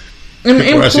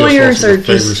 Employers are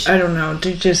just, I don't know,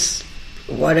 they're just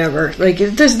whatever. Like,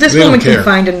 this woman can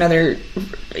find another...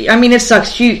 I mean, it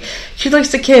sucks. She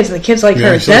likes the kids, and the kids like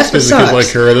her. That's what sucks. The kids like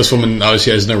her. This woman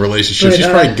obviously has no relationship. She's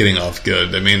probably getting off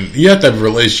good. I mean, you have to have a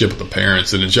relationship with the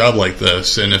parents in a job like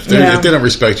this, and if they don't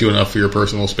respect you enough for your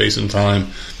personal space and time,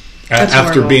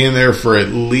 after being there for at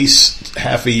least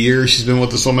half a year, she's been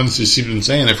with this woman. She's been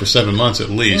saying it for 7 months at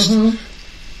least. Mm-hmm.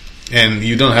 And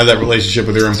you don't have that relationship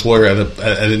with your employer at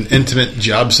an intimate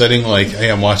job setting, like,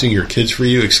 hey, I'm watching your kids for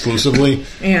you exclusively,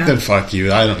 then fuck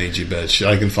you. I don't need you, bitch.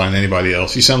 I can find anybody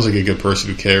else. She sounds like a good person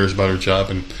who cares about her job,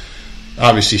 and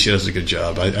obviously she does a good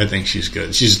job. I think she's good.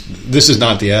 This is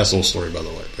not the asshole story, by the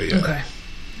way. But yeah. Okay.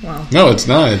 Well, no, it's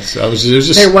not. There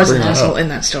was an asshole in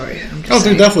that story.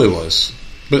 There definitely was.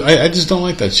 But I just don't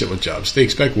like that shit with jobs. They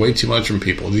expect way too much from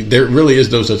people. There really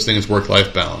is no such thing as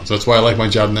work-life balance. That's why I like my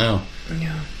job now.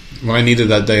 Yeah. When I needed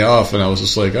that day off, and I was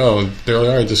just like, they're like,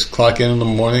 all right, just clock in the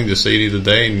morning, just say you need a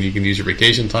day, and you can use your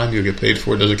vacation time, you'll get paid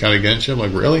for it, doesn't count against you. I'm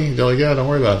like, really? They're like, yeah, don't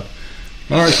worry about it.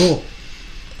 All right, cool.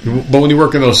 But when you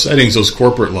work in those settings, those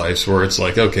corporate lives, where it's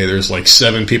like, okay, there's like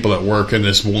 7 people that work in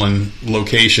this one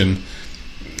location,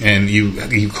 and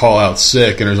you call out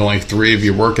sick, and there's only 3 of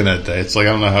you working that day. It's like,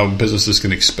 I don't know how businesses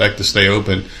can expect to stay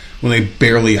open when they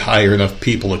barely hire enough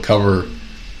people to cover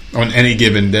on any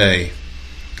given day.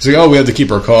 It's like, we have to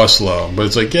keep our costs low. But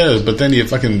it's like, yeah, but then you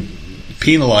fucking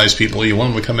penalize people. You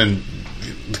want them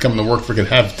to come to work freaking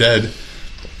half dead.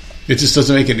 It just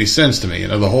doesn't make any sense to me.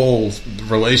 The whole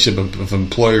relationship of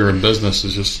employer and business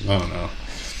is just, I don't know.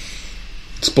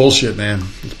 It's bullshit, man.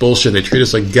 It's bullshit. They treat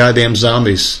us like goddamn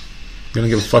zombies. They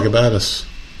don't give a fuck about us.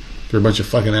 They're a bunch of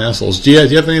fucking assholes. Do you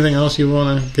have anything else you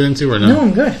want to get into or no? No,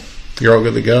 I'm good. You're all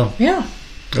good to go? Yeah.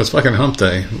 It's fucking hump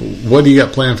day. What do you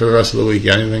got planned for the rest of the week?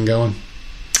 You got anything going?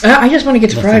 I just want to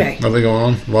get to Friday. Nothing going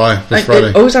on? Why? What's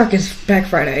Friday? Ozark is back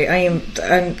Friday.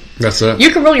 That's it. You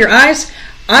can roll your eyes.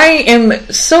 I am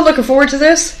so looking forward to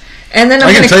this, and then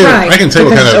I'm going to cry because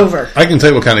it's over. I can tell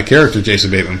you what kind of character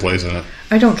Jason Bateman plays in it.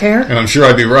 I don't care. And I'm sure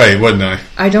I'd be right, wouldn't I?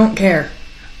 I don't care.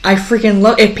 I freaking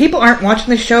love... If people aren't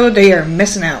watching this show, they are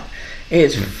missing out. It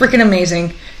is freaking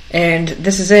amazing, and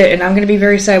this is it, and I'm going to be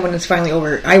very sad when it's finally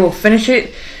over. I will finish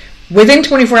it within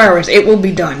 24 hours. It will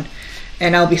be done.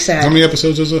 And I'll be sad. How many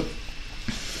episodes is it?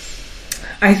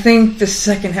 I think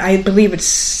I believe it's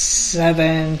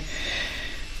 7.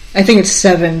 I think it's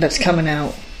 7 that's coming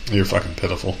out. You're fucking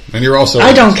pitiful. And you're also...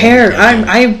 I don't care.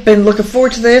 I've been looking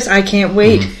forward to this. I can't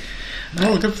wait. Mm-hmm.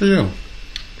 Oh, good for you.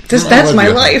 That's my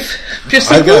life. Just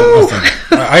like, I got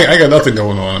nothing. I got nothing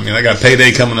going on. I mean, I got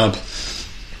payday coming up.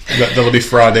 That'll be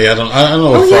Friday. I don't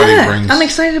know what Friday brings. I'm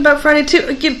excited about Friday, too.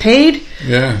 I get paid.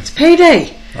 Yeah. It's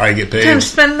payday. I get paid. Time to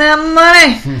spend that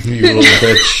money. You little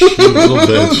bitch. You little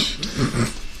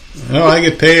bitch. No, I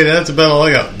get paid. That's about all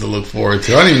I got to look forward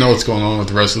to. I don't even know what's going on with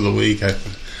the rest of the week. I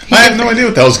have no idea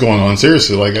what the hell's going on.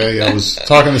 Seriously. Like, I was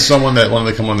talking to someone that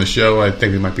wanted to come on the show. I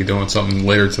think we might be doing something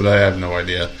later today. I have no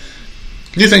idea.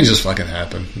 These things just fucking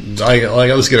happen. I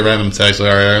just get a random text.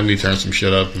 Like, all right, let me turn some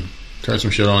shit up and turn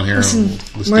some shit on here. Listen,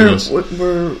 let's do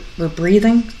this. We're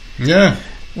breathing. Yeah.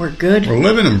 We're good. We're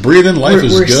living and breathing. Life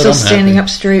is good. We're still standing up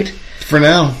straight. For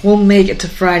now. We'll make it to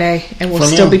Friday, and we'll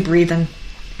still be breathing.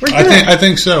 We're good. I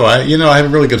think so. I have a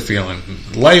really good feeling.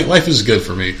 Life is good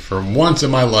for me. For once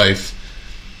in my life,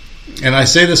 and I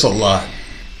say this a lot,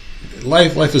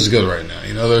 life is good right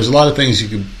now. There's a lot of things you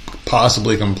could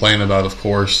possibly complain about, of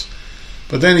course,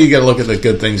 but then you got to look at the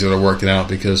good things that are working out,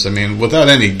 because, I mean, without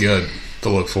any good to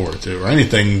look forward to, or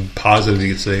anything positive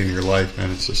you could say in your life,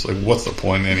 man, it's just like, what's the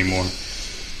point anymore?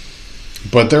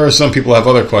 But there are some people who have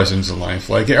other questions in life,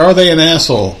 like, are they an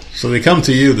asshole? So they come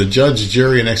to you, the judge,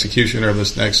 jury, and executioner of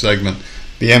this next segment,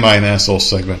 the Am I an Asshole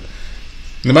segment.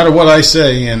 No matter what I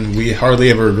say, and we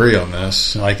hardly ever agree on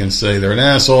this, I can say they're an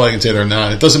asshole, I can say they're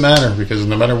not. It doesn't matter, because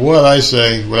no matter what I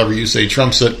say, whatever you say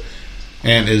trumps it,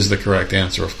 and is the correct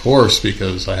answer, of course,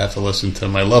 because I have to listen to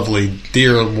my lovely,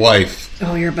 dear wife.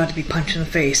 Oh, you're about to be punched in the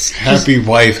face. Happy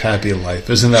wife, happy life.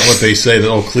 Isn't that what they say, the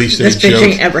old cliche this joke? This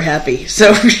bitch ain't ever happy,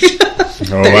 so...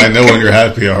 Oh, I know when you're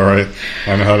happy, all right.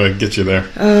 I know how to get you there.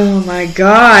 Oh, my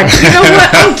God. You know what?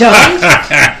 I'm done.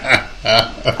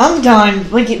 I'm done.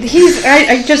 Like,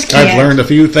 I just can't. I've learned a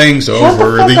few things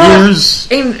over the years.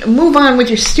 And move on with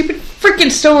your stupid freaking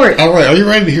story. All right, are you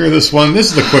ready to hear this one?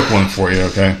 This is a quick one for you,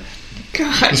 okay?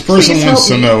 God, this person wants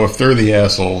to know if they're the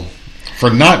asshole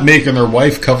for not making their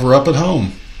wife cover up at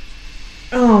home.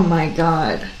 Oh, my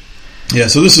God. Yeah,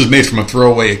 so this is made from a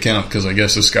throwaway account because I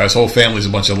guess this guy's whole family's a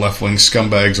bunch of left-wing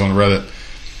scumbags on Reddit.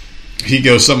 He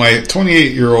goes, so my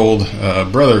 28-year-old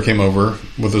brother came over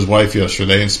with his wife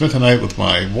yesterday and spent the night with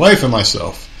my wife and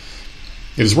myself.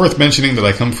 It is worth mentioning that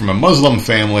I come from a Muslim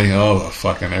family. Oh,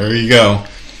 fucking there you go.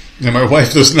 And my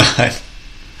wife does not.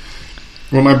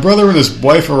 When my brother and his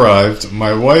wife arrived,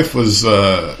 my wife was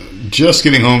just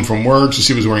getting home from work, so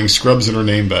she was wearing scrubs and her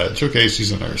name badge. Okay,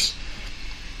 she's a nurse.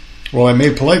 While I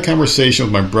made polite conversation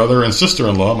with my brother and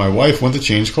sister-in-law, my wife went to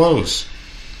change clothes.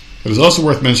 It is also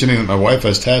worth mentioning that my wife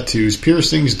has tattoos,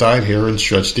 piercings, dyed hair, and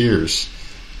stretched ears.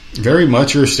 Very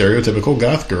much your stereotypical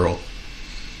goth girl.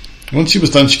 Once she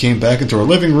was done, she came back into her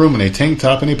living room in a tank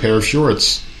top and a pair of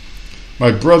shorts.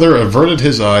 My brother averted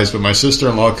his eyes, but my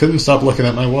sister-in-law couldn't stop looking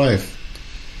at my wife.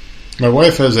 My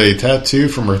wife has a tattoo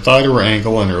from her thigh to her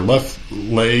ankle on her left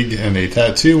leg and a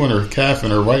tattoo on her calf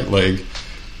and her right leg.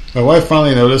 My wife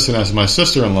finally noticed and asked my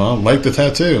sister-in-law, liked the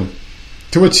tattoo,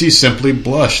 to which she simply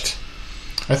blushed.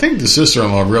 I think the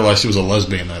sister-in-law realized she was a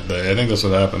lesbian that day. I think that's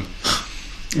what happened.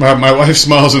 My wife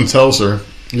smiles and tells her,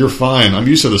 you're fine. I'm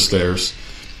used to the stares.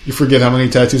 You forget how many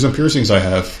tattoos and piercings I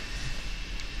have.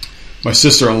 My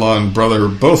sister-in-law and brother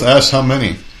both asked how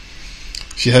many.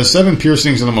 She has 7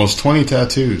 piercings and almost 20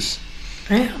 tattoos.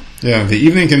 Damn. Yeah, the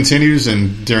evening continues,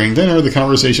 and during dinner, the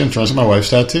conversation turns to my wife's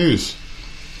tattoos.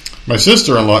 My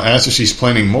sister-in-law asks if she's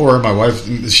planning more. My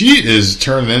wife, she is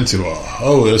turning into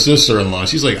a sister-in-law.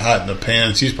 She's like hot in the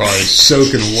pants. She's probably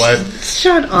soaking wet.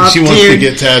 Shut up, She wants to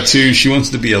get tattoos. She wants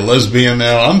to be a lesbian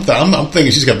now. I'm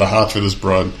thinking she's got the hots for this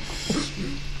broad.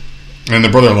 And the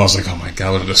brother-in-law's like, oh my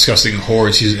God, what a disgusting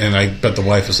whore. And I bet the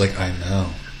wife is like, I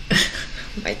know.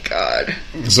 Oh my God.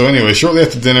 So anyway, shortly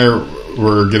after dinner,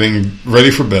 we're getting ready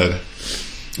for bed.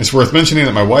 It's worth mentioning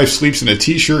that my wife sleeps in a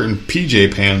t-shirt and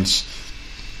PJ pants.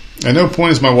 At no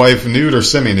point is my wife nude or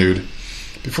semi-nude.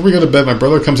 Before we go to bed, my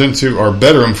brother comes into our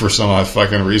bedroom for some odd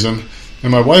fucking reason,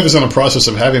 and my wife is in the process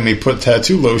of having me put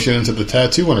tattoo lotion into the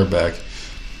tattoo on her back.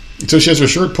 So she has her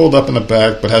shirt pulled up in the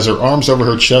back, but has her arms over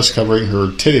her chest covering her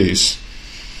titties.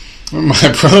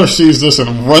 My brother sees this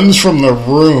and runs from the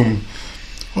room.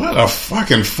 What a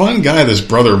fucking fun guy this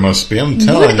brother must be, I'm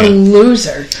telling you. What a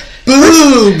loser.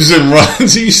 Boobs! And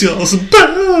runs, he yells,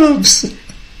 boobs!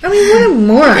 I mean, what a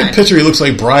moron. That picture, he looks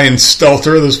like Brian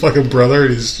Stelter, this fucking brother.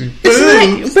 But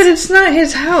it's not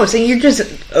his house, and you're just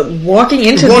walking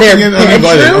into their bedroom?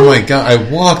 Uninvited. Oh my God, I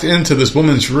walked into this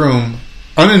woman's room,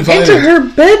 uninvited. Into her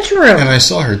bedroom. And I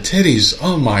saw her titties.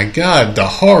 Oh my God, the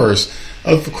horrors.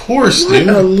 Of course, dude.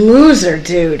 What a loser,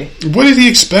 dude. What did he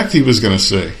expect he was going to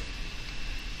say?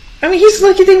 I mean, he's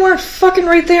lucky they weren't fucking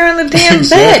right there on the damn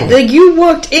exactly. bed. Like, you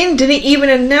walked in, didn't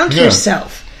even announce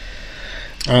yourself.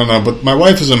 I don't know, but my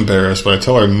wife is embarrassed, but I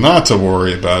tell her not to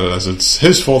worry about it, as it's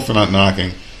his fault for not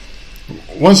knocking.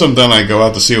 Once I'm done, I go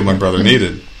out to see what my brother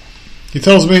needed. He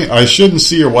tells me I shouldn't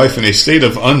see your wife in a state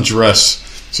of undress.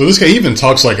 So this guy even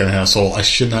talks like an asshole. I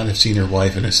should not have seen your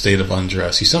wife in a state of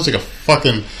undress. He sounds like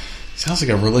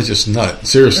a religious nut.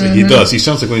 Seriously, he does. He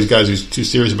sounds like one of these guys who's too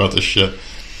serious about this shit.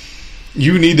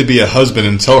 You need to be a husband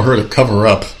and tell her to cover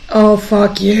up. Oh,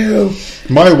 fuck you.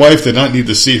 My wife did not need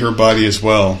to see her body as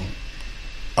well.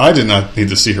 I did not need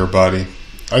to see her body.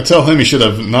 I tell him he should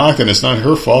have knocked, and it's not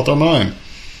her fault or mine.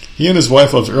 He and his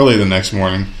wife left early the next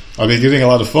morning. I've been getting a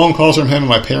lot of phone calls from him and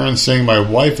my parents saying my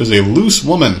wife is a loose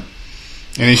woman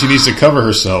and she needs to cover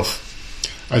herself.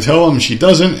 I tell him she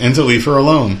doesn't and to leave her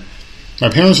alone. My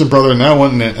parents and brother now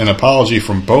want an apology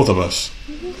from both of us.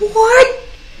 What?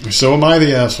 So am I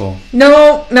the asshole?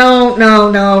 No.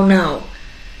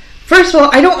 First of all,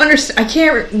 I don't understand. I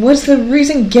can't. What's the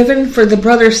reason given for the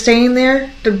brother staying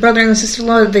there? The brother and the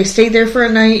sister-in-law, they stayed there for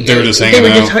a night? They were just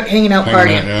hanging out.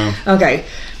 Partying. Yeah. Okay.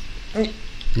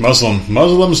 Muslims.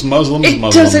 It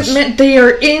doesn't mean they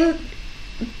are in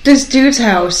this dude's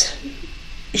house.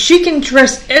 she can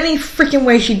dress any freaking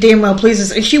way she damn well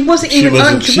pleases. And she wasn't even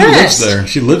undressed.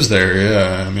 She lives there,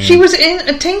 yeah. I mean, she was in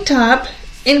a tank top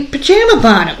in pajama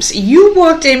bottoms. You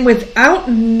walked in without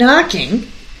knocking.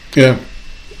 Yeah.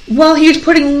 While he was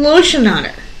putting lotion on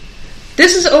her.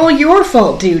 This is all your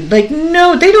fault, dude. Like,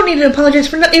 no, they don't need to apologize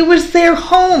for nothing. It was their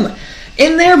home.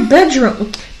 In their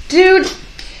bedroom. Dude,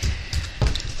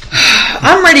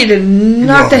 I'm ready to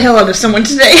knock the hell out of someone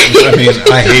today. I mean,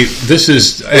 I hate... This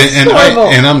is... And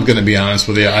I'm going to be honest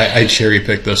with you. I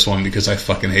cherry-picked this one because I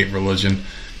fucking hate religion.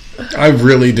 I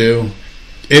really do.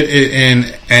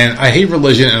 And I hate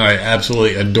religion, and I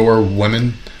absolutely adore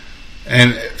women.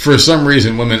 And for some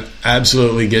reason, women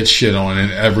absolutely get shit on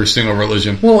in every single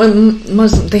religion. Well, in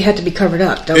Muslim, they have to be covered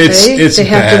up, don't they? They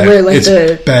have to wear like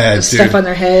the stuff on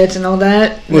their heads and all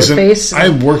that. Listen, their face. I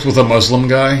worked with a Muslim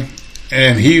guy,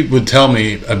 and he would tell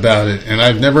me about it. And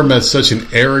I've never met such an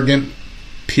arrogant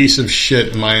piece of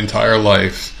shit in my entire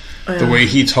life. The way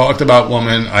he talked about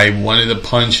women, I wanted to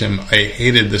punch him. I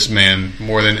hated this man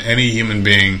more than any human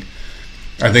being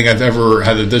I think I've ever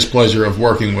had the displeasure of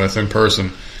working with in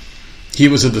person. He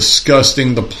was a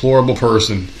disgusting, deplorable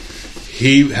person.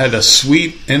 He had a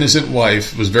sweet, innocent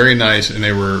wife, was very nice, and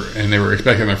they were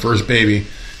expecting their first baby.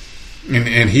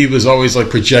 And he was always like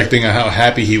projecting how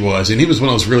happy he was. And he was one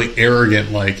of those really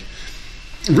arrogant, like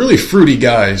really fruity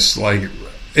guys. Like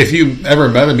if you ever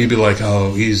met him, you'd be like,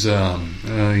 "Oh, he's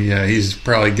he's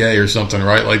probably gay or something,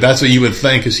 right?" Like that's what you would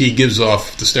think, because he gives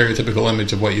off the stereotypical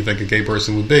image of what you think a gay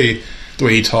person would be. The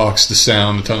way he talks, the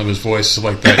sound, the tone of his voice, stuff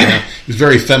like that. You know? He was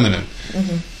very feminine.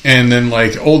 Mm-hmm. And then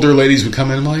like older ladies would come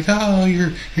in and be like,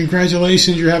 "Oh,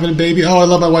 congratulations, you're having a baby. Oh, I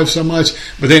love my wife so much."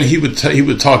 But then he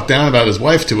would talk down about his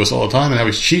wife to us all the time, and how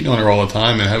he's cheating on her all the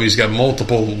time, and how he's got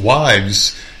multiple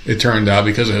wives. It turned out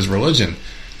because of his religion.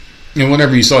 And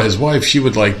whenever you saw his wife, she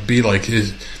would like be like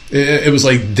his. It was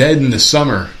like dead in the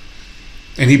summer,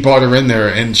 and he brought her in there,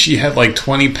 and she had like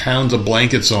 20 pounds of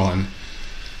blankets on.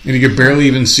 And you could barely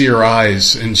even see her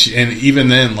eyes. And even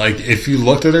then, like, if you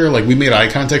looked at her, like, we made eye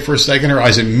contact for a second, her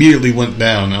eyes immediately went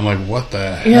down. I'm like, what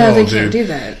the hell, yeah, they dude? can't do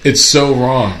that. It's so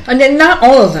wrong. And then not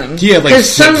all of them. He had, like,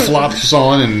 flip-flops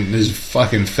on and his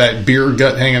fucking fat beer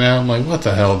gut hanging out. I'm like, what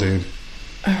the hell, dude?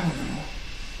 I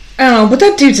don't know, but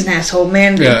that dude's an asshole,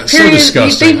 man. Yeah, so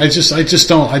disgusting. I just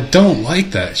don't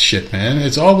like that shit, man.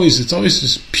 It's always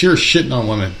just pure shitting on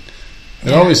women.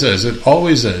 It always is. It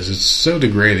always is. It's so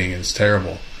degrading. It's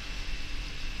terrible.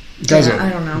 I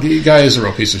don't know. The guy is a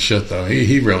real piece of shit, though.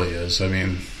 He really is. I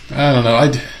mean, I don't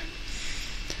know.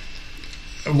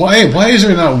 Why is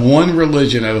there not one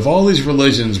religion out of all these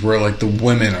religions where like the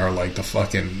women are like the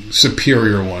fucking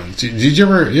superior ones? Did you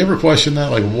ever question that?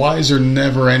 Like, why is there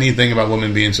never anything about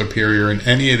women being superior in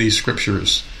any of these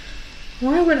scriptures?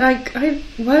 Why would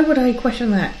I question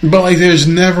that? But like, there's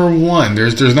never one.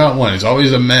 There's not one. It's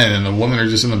always the men, and the women are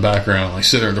just in the background, like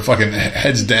sitting there, their fucking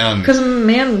heads down. Because a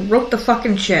man wrote the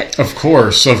fucking shit. Of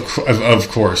course.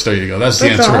 There you go. That's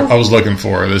the answer I was looking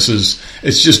for. It's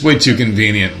just way too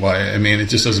convenient. Why? I mean, it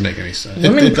just doesn't make any sense.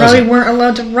 Women probably weren't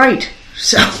allowed to write,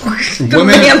 so the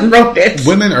man wrote it.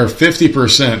 Women are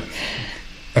 50%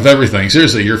 of everything.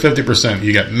 Seriously, you're 50%.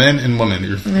 You got men and women.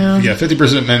 You got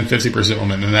 50% men, 50%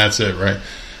 women, and that's it, right?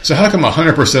 So how come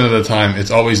 100% of the time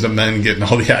it's always the men getting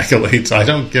all the accolades? I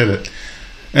don't get it.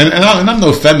 And I'm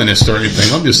no feminist or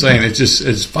anything. I'm just saying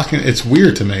it's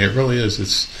weird to me. It really is.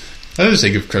 I just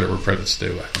say give credit where credit's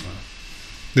due. I don't know.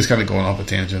 Just kind of going off a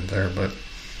tangent there, but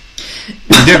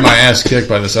I'm getting my ass kicked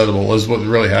by this edible is what's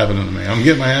really happening to me. I'm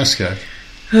getting my ass kicked.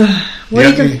 You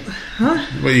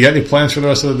got any plans for the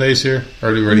rest of the days here? Or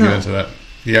are you ready to get into that?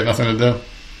 You got nothing to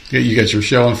do? You got your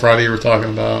show on Friday you were talking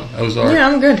about? Ozark? Yeah,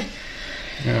 I'm good.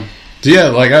 Yeah. So yeah,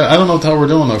 like I don't know how we're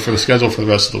doing though for the schedule for the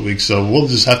rest of the week, so we'll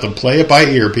just have to play it by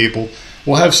ear, people.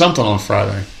 We'll have something on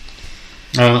Friday.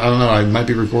 I don't know. I might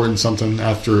be recording something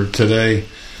after today.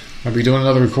 I'll be doing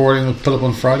another recording we'll put up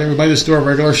on Friday. We might just do our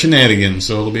regular shenanigans,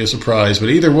 so it'll be a surprise. But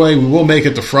either way, we will make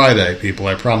it to Friday, people.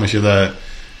 I promise you that.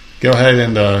 Go ahead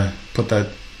and put that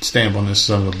stamp on this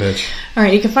son of a bitch. All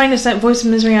right, you can find us at Voice of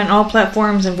Misery on all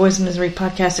platforms and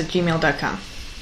voiceofmiserypodcast@gmail.com.